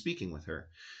are you speaking with her?"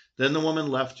 Then the woman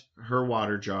left her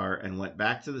water jar and went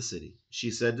back to the city.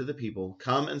 She said to the people,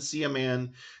 "Come and see a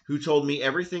man who told me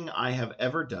everything I have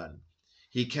ever done.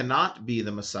 He cannot be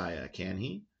the Messiah, can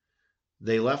he?"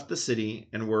 They left the city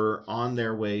and were on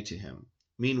their way to him.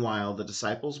 Meanwhile, the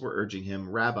disciples were urging him,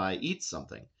 "Rabbi, eat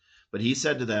something." But he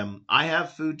said to them, "I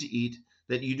have food to eat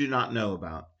that you do not know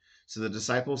about." So the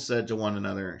disciples said to one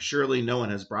another, "Surely no one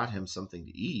has brought him something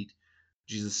to eat."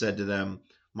 Jesus said to them,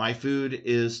 My food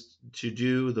is to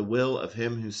do the will of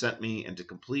him who sent me and to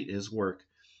complete his work.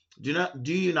 Do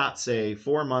you not say,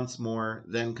 4 months more,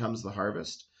 then comes the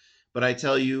harvest? But I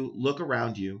tell you, look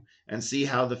around you and see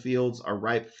how the fields are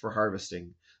ripe for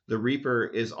harvesting. The reaper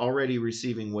is already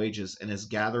receiving wages and is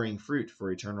gathering fruit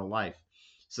for eternal life,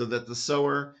 so that the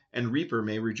sower and reaper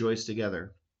may rejoice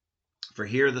together. For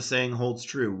here the saying holds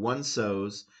true, one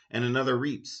sows and another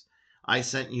reaps. I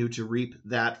sent you to reap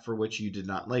that for which you did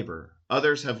not labor.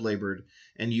 Others have labored,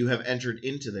 and you have entered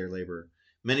into their labor.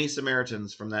 Many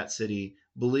Samaritans from that city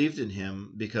believed in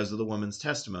him because of the woman's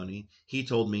testimony. He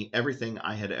told me everything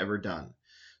I had ever done.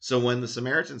 So when the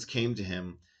Samaritans came to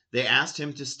him, they asked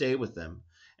him to stay with them,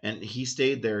 and he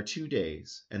stayed there 2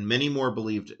 days, and many more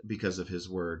believed because of his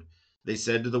word. They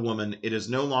said to the woman, "It is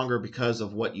no longer because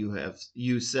of what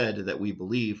you said that we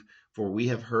believe, for we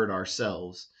have heard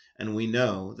ourselves, and we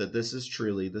know that this is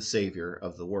truly the Savior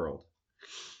of the world."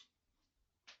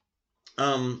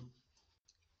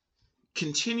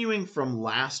 Continuing from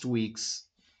last week's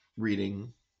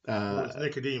reading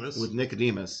with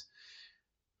Nicodemus,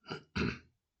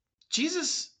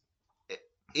 Jesus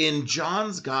in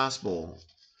John's gospel,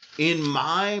 in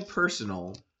my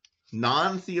personal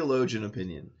non-theologian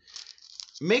opinion,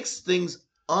 makes things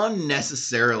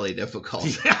unnecessarily difficult.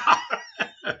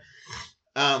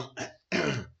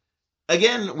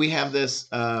 Again, we have this,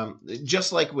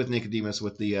 just like with Nicodemus,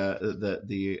 with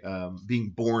the being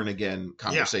born again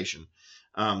conversation.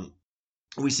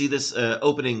 We see this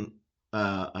opening.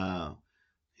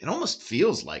 It almost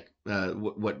feels like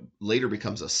what later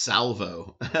becomes a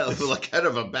salvo, like kind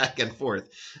of a back and forth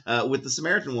with the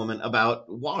Samaritan woman about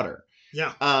water.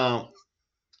 Yeah.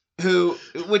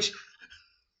 Which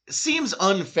seems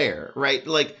unfair, right?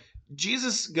 Like,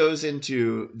 Jesus goes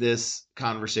into this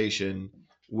conversation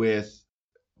with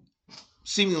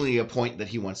seemingly a point that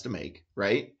he wants to make,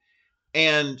 right?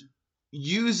 And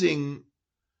using,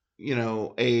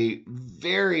 a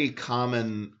very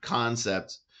common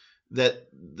concept that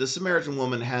the Samaritan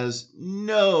woman has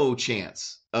no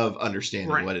chance of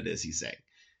understanding what it is he's saying.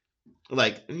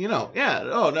 Like, I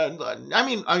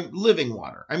mean, living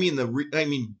water. I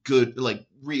mean, good, like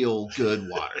real good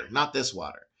water, not this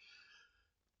water.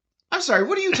 I'm sorry,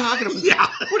 what are you talking about? Yeah.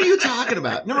 What are you talking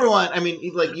about? Number one, I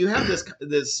mean, like, you have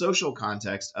this social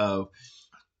context of,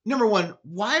 number one,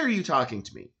 why are you talking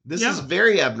to me? This is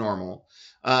very abnormal,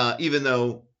 even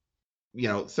though,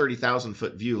 30,000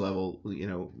 foot view level,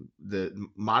 the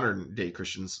modern day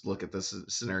Christians look at this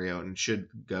scenario and should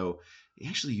go,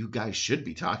 actually, you guys should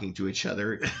be talking to each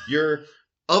other. You're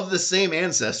of the same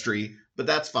ancestry, but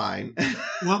that's fine.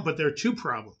 Well, but there are two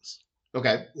problems.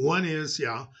 Okay. One is,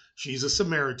 she's a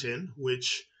Samaritan,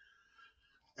 which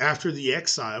after the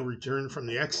exile, returned from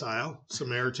the exile,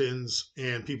 Samaritans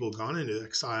and people gone into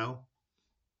exile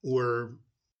were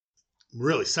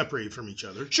really separated from each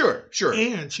other. Sure.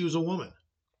 And she was a woman.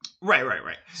 Right.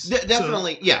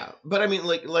 Definitely, yeah. But I mean,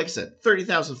 like I said,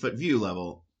 30,000 foot view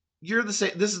level, you're the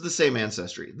same. This is the same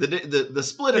ancestry. The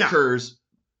split occurs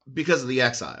because of the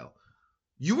exile.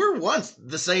 You were once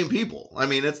the same people. I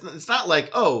mean, it's not like,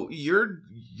 oh, you're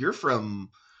from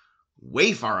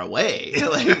way far away.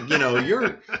 Like,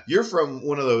 you're from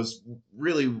one of those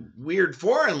really weird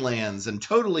foreign lands and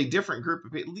totally different group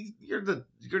of people.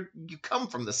 You come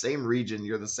from the same region.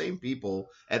 You're the same people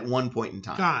at one point in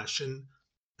time. Gosh, and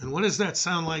what does that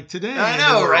sound like today? I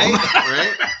know, right?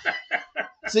 Right.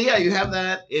 So yeah, you have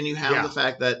that, and you have the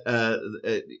fact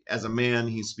that as a man,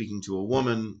 he's speaking to a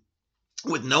woman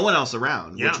with no one else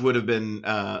around, which would have been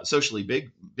socially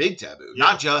big taboo.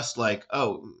 Not just like,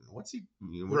 oh, what's he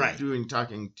doing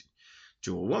talking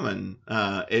to a woman?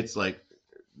 It's like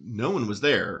no one was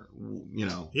there.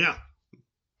 Yeah,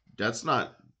 that's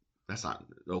not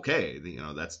okay.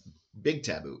 That's big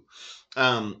taboo.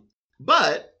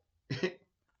 But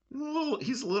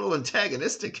he's a little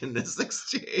antagonistic in this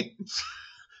exchange.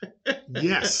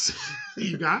 Yes,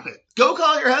 you got it. Go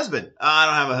call your husband. I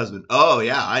don't have a husband. Oh,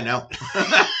 yeah, I know.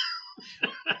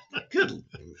 Good.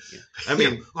 I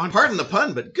mean, pardon the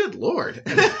pun, but good Lord.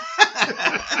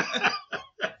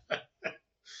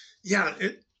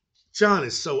 John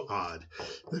is so odd,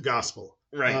 the gospel.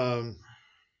 Right.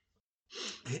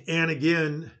 And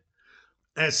again,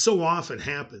 as so often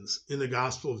happens in the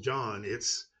Gospel of John,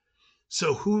 it's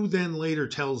so who then later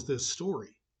tells this story?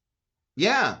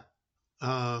 Yeah.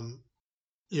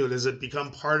 Does it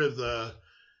become part of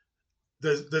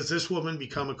does this woman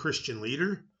become a Christian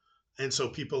leader? And so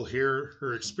people hear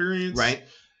her experience. Right.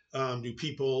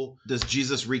 Does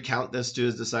Jesus recount this to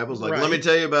his disciples? Like, let me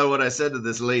tell you about what I said to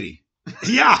this lady.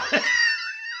 Yeah.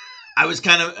 I was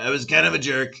kind of a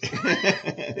jerk.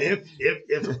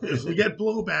 if we get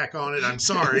blowback on it, I'm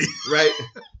sorry. Right.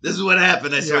 This is what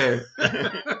happened, I swear.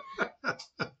 I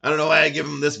don't know why I give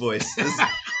him this voice. This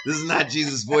is not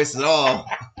Jesus' voice at all.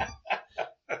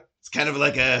 It's kind of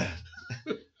like a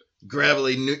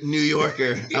gravelly New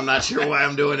Yorker. I'm not sure why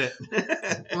I'm doing it.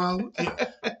 Well,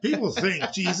 people think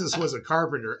Jesus was a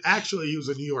carpenter. Actually, he was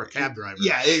a New York cab driver.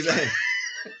 Yeah, exactly.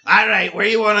 All right, where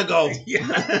you want to go?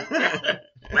 Yeah.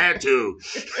 Where to?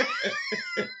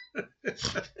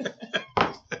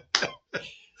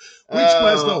 Which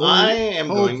was the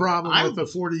whole problem with the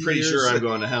 40 years. Pretty sure I'm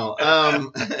going to hell.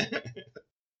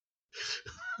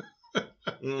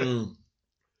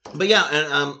 But yeah,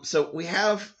 and so we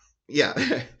have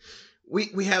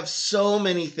we have so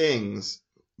many things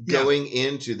going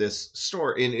into this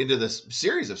story, into this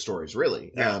series of stories,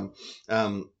 really. Yeah.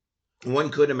 One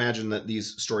could imagine that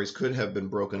these stories could have been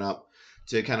broken up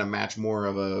to kind of match more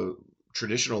of a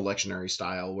traditional lectionary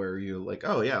style, where you're like,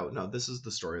 oh yeah, no, this is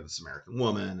the story of the Samaritan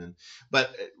woman,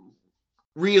 but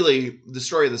really the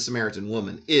story of the Samaritan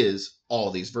woman is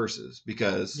all these verses,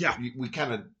 because we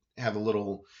kind of have a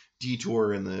little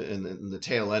detour in the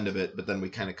tail end of it, but then we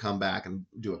kind of come back and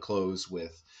do a close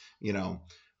with,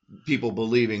 people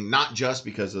believing, not just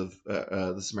because of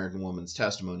the Samaritan woman's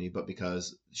testimony, but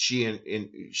because she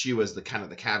was the kind of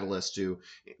the catalyst to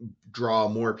draw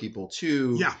more people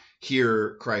to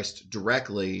hear Christ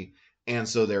directly, and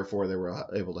so therefore they were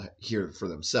able to hear for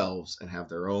themselves and have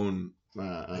their own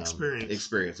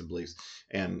experience and beliefs.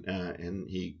 And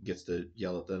he gets to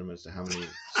yell at them as to how many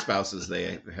spouses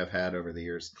they have had over the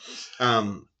years.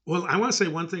 Well, I want to say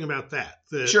one thing about that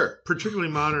sure,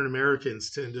 particularly modern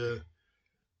Americans tend to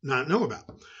not know about.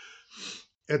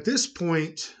 At this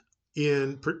point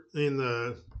in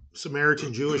the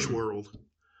Samaritan Jewish world,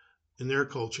 in their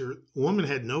culture, a woman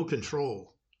had no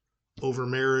control over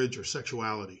marriage or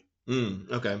sexuality.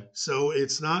 Okay. So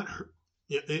it's not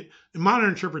modern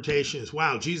interpretation is,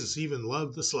 wow, Jesus even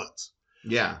loved the sluts.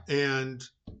 Yeah. And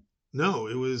no,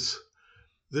 it was,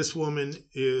 this woman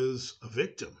is a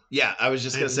victim. Yeah, I was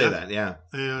just going to say that. Yeah.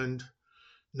 And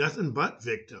nothing but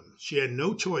victim. She had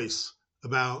no choice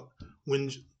about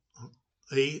when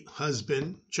a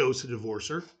husband chose to divorce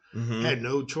her. Mm-hmm. Had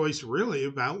no choice really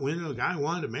about when a guy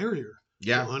wanted to marry her.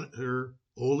 Yeah. Her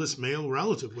oldest male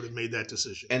relative would have made that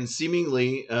decision. And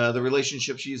seemingly the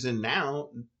relationship she's in now,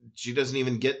 she doesn't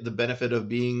even get the benefit of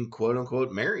being quote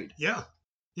unquote married. Yeah.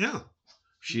 Yeah.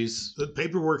 The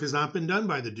paperwork has not been done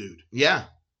by the dude. Yeah.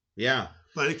 Yeah.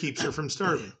 But it keeps her from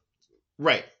starving.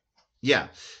 Right. Yeah.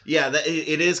 Yeah.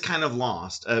 It is kind of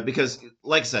lost because,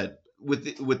 like I said,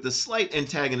 with the slight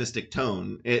antagonistic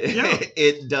tone,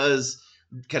 it does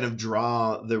kind of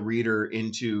draw the reader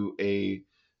into the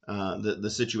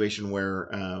situation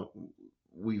where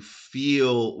we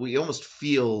almost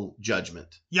feel judgment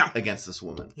against this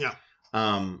woman. Yeah.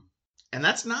 And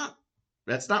that's not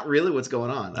really what's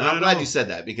going on. And I'm glad you said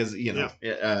that, because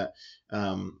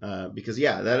because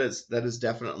that is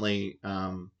definitely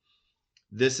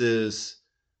this is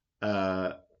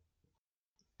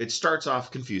it starts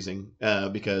off confusing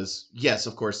because yes,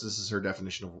 of course, this is her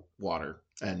definition of water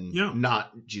and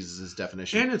not Jesus's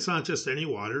definition. And it's not just any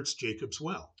water; it's Jacob's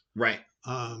well, right?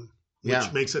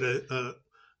 Which makes it a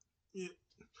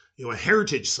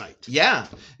heritage site. Yeah,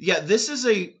 yeah. This is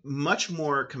a much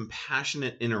more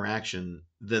compassionate interaction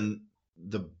than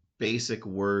the basic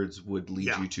words would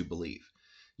lead you to believe.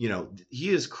 He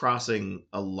is crossing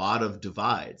a lot of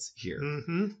divides here,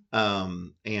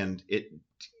 and it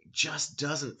just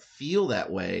doesn't feel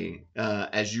that way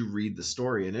as you read the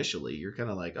story initially. You're kind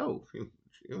of like, oh,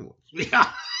 yeah.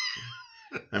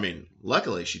 I mean,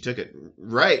 luckily she took it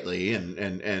rightly, and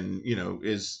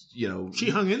is she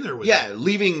hung in there with it.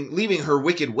 Leaving her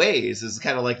wicked ways is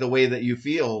kind of like the way that you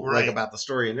feel like about the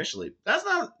story initially. That's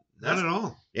not at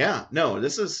all. Yeah, no,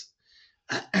 this is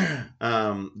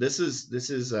this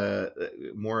is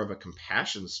more of a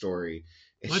compassion story.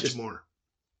 It's much more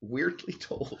weirdly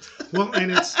told. Well,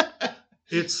 and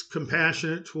it's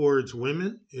compassionate towards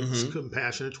women. It's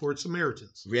compassionate towards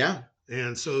Samaritans. Yeah.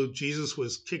 And so Jesus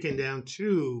was kicking down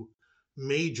two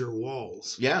major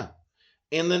walls. Yeah.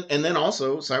 And then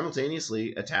also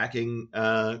simultaneously attacking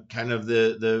kind of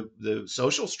the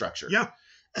social structure. Yeah.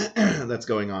 That's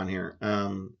going on here.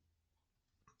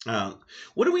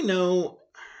 What do we know?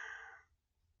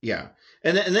 Yeah.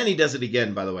 And then he does it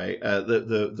again, by the way.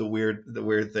 The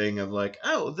weird thing of like,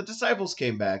 oh, the disciples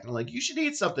came back and like, you should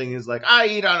eat something. He's like, I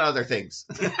eat on other things.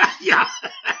 Yeah.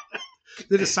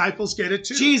 The disciples get it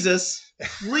too. Jesus,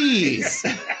 please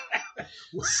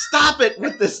stop it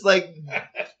with this like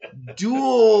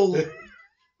dual.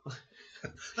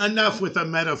 Enough with the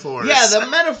metaphors. Yeah, the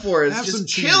metaphor is Have some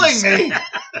just cheese. killing me.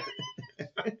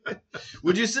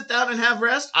 Would you sit down and have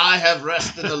rest? I have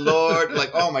rest in the Lord.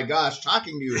 Like, oh my gosh,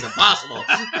 talking to you is impossible.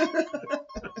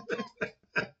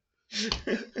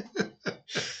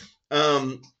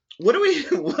 What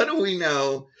do we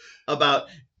know about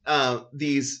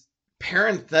these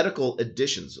parenthetical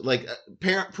additions? Like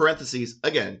parentheses,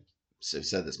 again, I've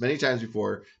said this many times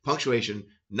before, punctuation,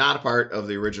 not a part of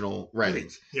the original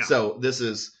writings. Yeah. So this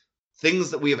is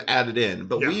things that we have added in,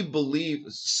 but we believe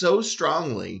so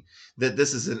strongly that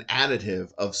this is an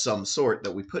additive of some sort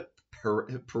that we put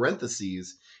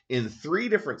parentheses in 3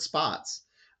 different spots.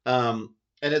 And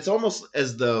it's almost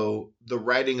as though the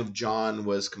writing of John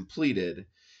was completed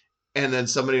and then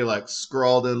somebody like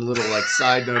scrawled in little like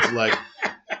side notes like,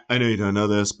 I know you don't know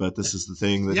this, but this is the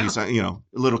thing that he's, a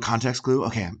little context clue.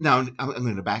 Okay, now I'm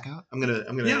going to back out. I'm going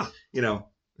to,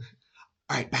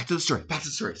 all right, back to the story.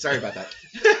 Sorry about that.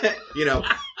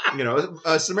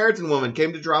 A Samaritan woman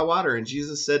came to draw water, and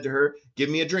Jesus said to her, "Give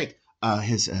me a drink."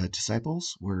 His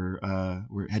disciples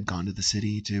had gone to the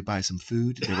city to buy some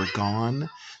food. They were gone.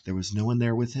 There was no one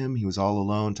there with him. He was all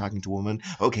alone talking to a woman.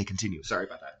 Okay, continue. Sorry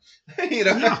about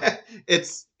that.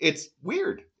 It's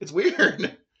weird. It's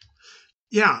weird.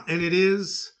 Yeah, and it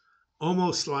is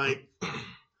almost like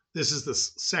this is the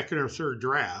second or third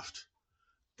draft.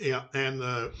 Yeah, and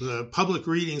the public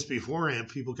readings beforehand,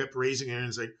 people kept raising their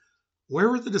hands and saying, "Where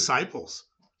were the disciples?"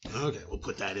 Okay, we'll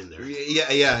put that in there.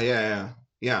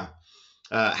 Yeah.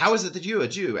 How is it that you, a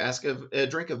Jew, ask a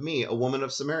drink of me, a woman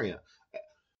of Samaria?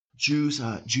 Jews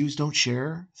don't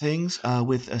share things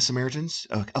with Samaritans.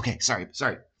 Okay, sorry.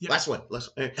 Yeah. Last one.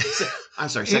 I'm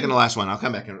sorry. Second to last one. I'll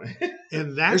come back.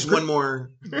 And there's one more.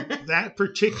 That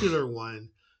particular one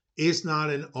is not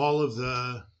in all of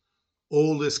the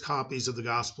oldest copies of the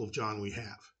Gospel of John we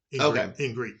have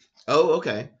in Greek. Oh,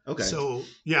 okay. So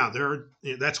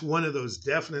that's one of those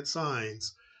definite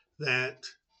signs that,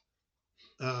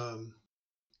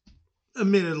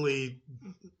 admittedly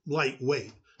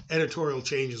lightweight, editorial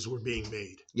changes were being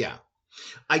made. Yeah,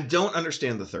 I don't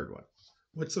understand the third one.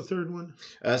 What's the third one?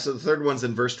 So the third one's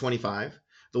in verse 25.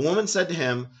 The woman said to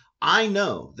him, "I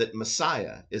know that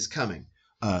Messiah is coming,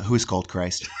 who is called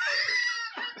Christ."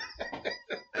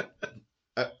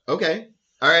 Okay.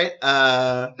 All right.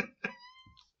 I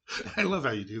love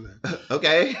how you do that.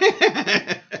 Okay.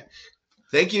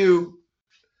 Thank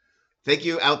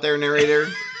you, out there, narrator,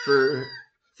 for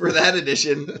that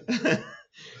addition.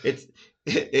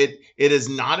 It is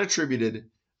not attributed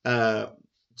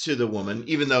to the woman,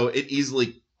 even though it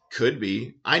easily could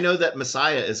be. I know that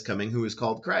Messiah is coming, who is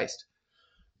called Christ.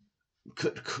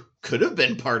 Could have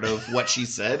been part of what she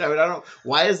said. I mean, I don't.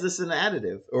 Why is this an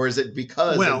additive, or is it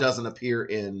because it doesn't appear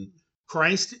in?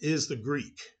 Christ is the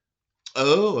Greek.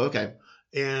 Oh, okay.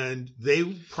 And they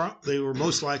were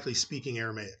most likely speaking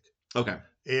Aramaic. Okay.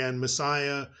 And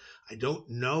Messiah, I don't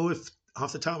know if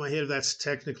off the top of my head that's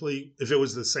technically if it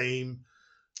was the same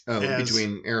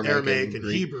between Aramaic and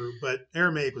Hebrew, but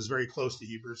Aramaic was very close to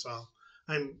Hebrew, so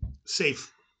I'm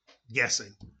safe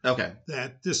guessing. Okay.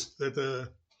 That the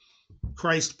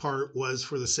Christ part was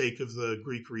for the sake of the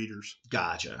Greek readers.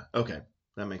 Gotcha. Okay.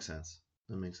 That makes sense.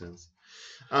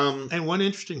 And one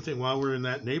interesting thing while we're in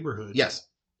that neighborhood. Yes.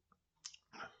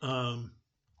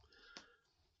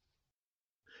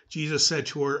 Jesus said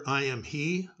to her, "I am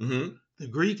he." Mm-hmm. The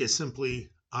Greek is simply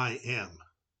 "I am."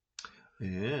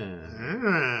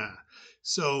 Yeah.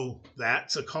 So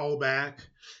that's a callback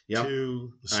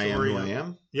to the story I am who I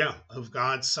am. Yeah, of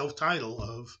God's self-title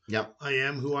of I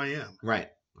am who I am. Right.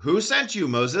 Who sent you,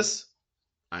 Moses?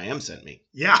 I am sent me.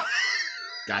 Yeah.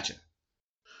 Gotcha.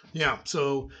 Yeah.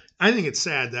 So I think it's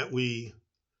sad that we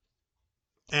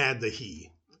add the he.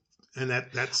 And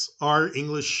that's our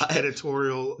English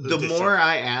editorial edition. The more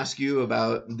I ask you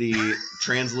about the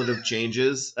translative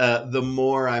changes, the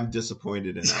more I'm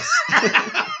disappointed in us.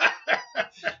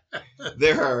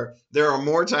 There are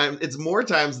more times, it's more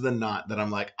times than not that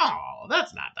I'm like, oh,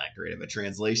 that's not that great of a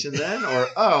translation then, or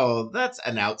oh, that's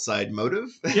an outside motive.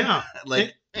 Yeah.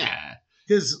 Yeah.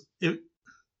 Because it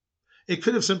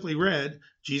could have simply read,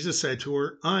 Jesus said to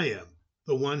her, "I am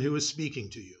the one who is speaking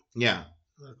to you." Yeah.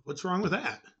 What's wrong with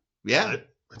that? Yeah. But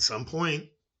at some point,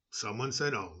 someone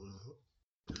said, "Oh,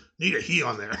 need a he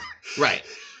on there." Right.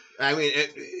 I mean,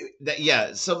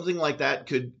 something like that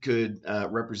could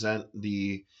represent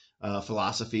the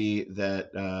philosophy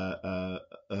that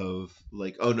of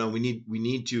like, oh no, we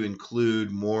need to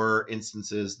include more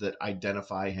instances that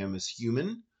identify him as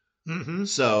human. Mm-hmm.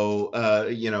 So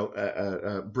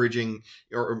bridging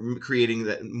or creating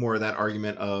that more of that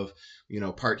argument of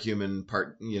part human,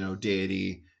 part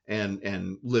deity.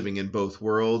 and living in both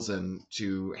worlds, and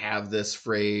to have this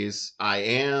phrase "I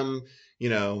am,"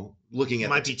 looking It at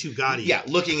might be too gaudy. Yeah,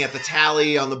 looking at the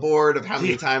tally on the board of how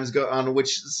many times go on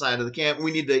which side of the camp.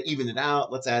 We need to even it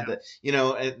out. Let's add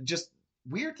just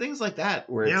weird things like that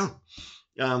where it's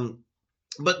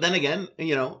but then again,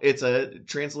 it's a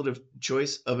translative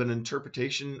choice of an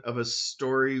interpretation of a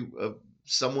story of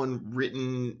someone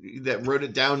wrote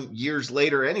it down years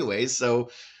later anyways.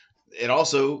 So it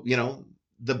also,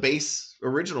 the base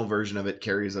original version of it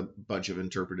carries a bunch of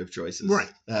interpretive choices.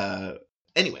 Right.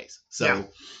 Anyways, so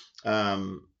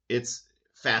it's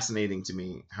fascinating to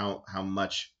me how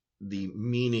much the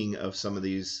meaning of some of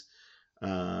these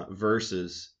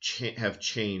verses have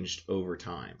changed over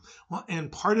time. Well,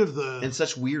 and part of in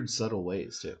such weird, subtle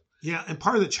ways too. Yeah, and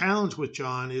part of the challenge with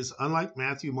John is, unlike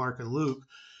Matthew, Mark, and Luke,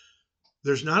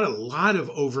 there's not a lot of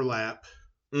overlap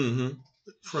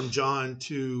from John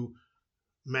to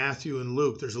Matthew and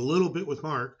Luke. There's a little bit with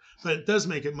Mark, but it does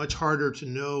make it much harder to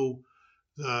know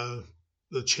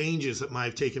the changes that might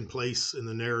have taken place in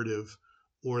the narrative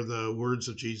or the words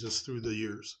of Jesus through the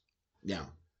years. Yeah.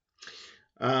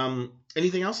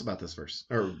 Anything else about this verse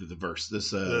or the verse?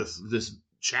 This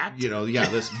chapter?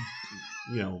 This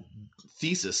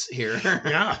thesis here.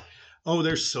 Yeah. Oh,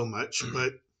 there's so much,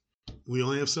 but we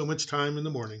only have so much time in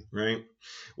the morning. Right.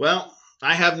 Well,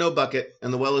 I have no bucket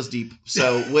and the well is deep,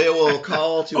 so we will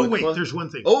call to. There's one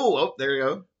thing. Oh, there you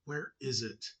go. Where is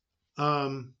it?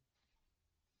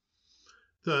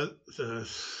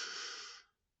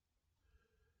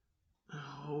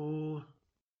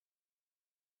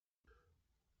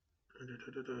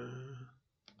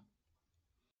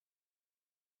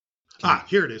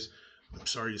 Here it is. I'm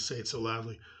sorry to say it so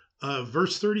loudly.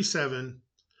 Verse 37,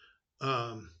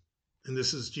 and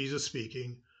this is Jesus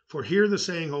speaking. For here the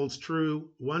saying holds true: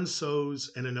 one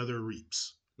sows and another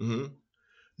reaps. Mm-hmm.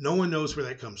 No one knows where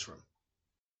that comes from.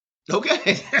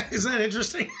 Okay. Isn't that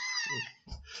interesting?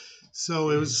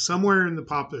 So it was somewhere in the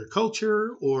popular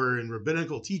culture or in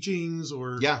rabbinical teachings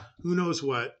or who knows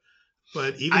what.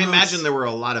 But even I imagine there were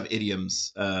a lot of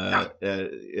idioms and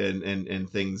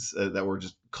things that were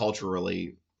just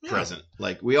culturally present.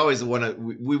 Like we always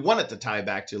we want it to tie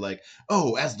back to like,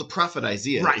 as the prophet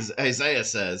Isaiah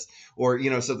says, or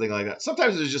something like that.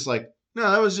 Sometimes it's just like,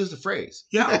 no, that was just a phrase.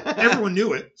 Yeah, everyone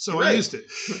knew it, so I used it.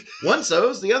 One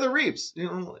sows, the other reaps.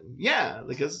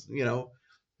 Because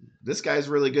this guy's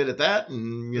really good at that,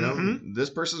 and this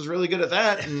person's really good at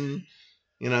that, and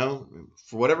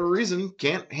for whatever reason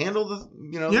can't handle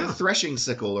the threshing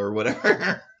sickle or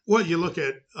whatever. Well, you look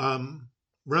at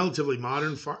relatively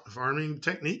modern farming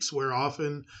techniques where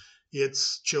often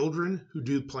it's children who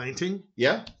do planting.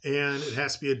 Yeah. And it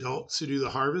has to be adults who do the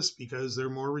harvest because they're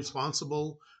more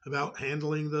responsible about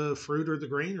handling the fruit or the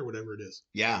grain or whatever it is.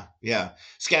 Yeah. Yeah.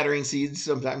 Scattering seeds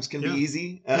sometimes can be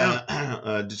easy.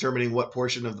 Determining what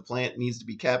portion of the plant needs to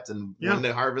be kept and when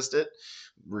to harvest it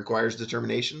requires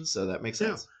determination. So that makes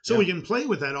sense. So we can play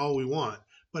with that all we want,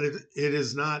 but it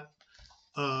is not,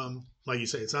 like you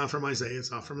say, it's not from Isaiah.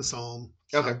 It's not from a Psalm.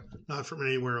 Not from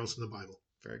anywhere else in the Bible.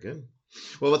 Very good.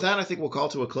 Well, with that, I think we'll call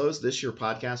to a close this year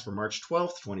podcast for March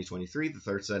 12th, 2023, the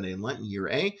third Sunday in Lent, year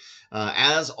A.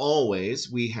 As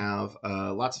always, we have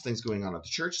lots of things going on at the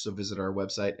church, so visit our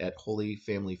website at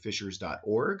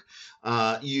holyfamilyfishers.org.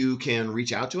 You can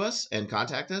reach out to us and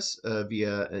contact us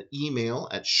via an email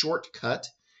at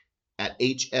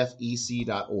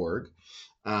shortcut@hfec.org.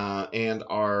 And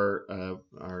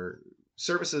our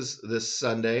services this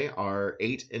Sunday are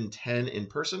 8 and 10 in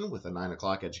person with a 9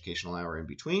 o'clock educational hour in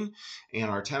between. And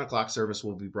our 10 o'clock service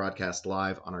will be broadcast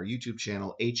live on our YouTube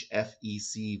channel,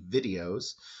 HFEC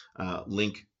Videos.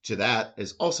 Link to that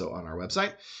is also on our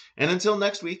website. And until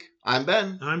next week, I'm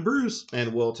Ben. I'm Bruce.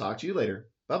 And we'll talk to you later.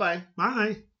 Bye-bye.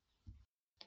 Bye.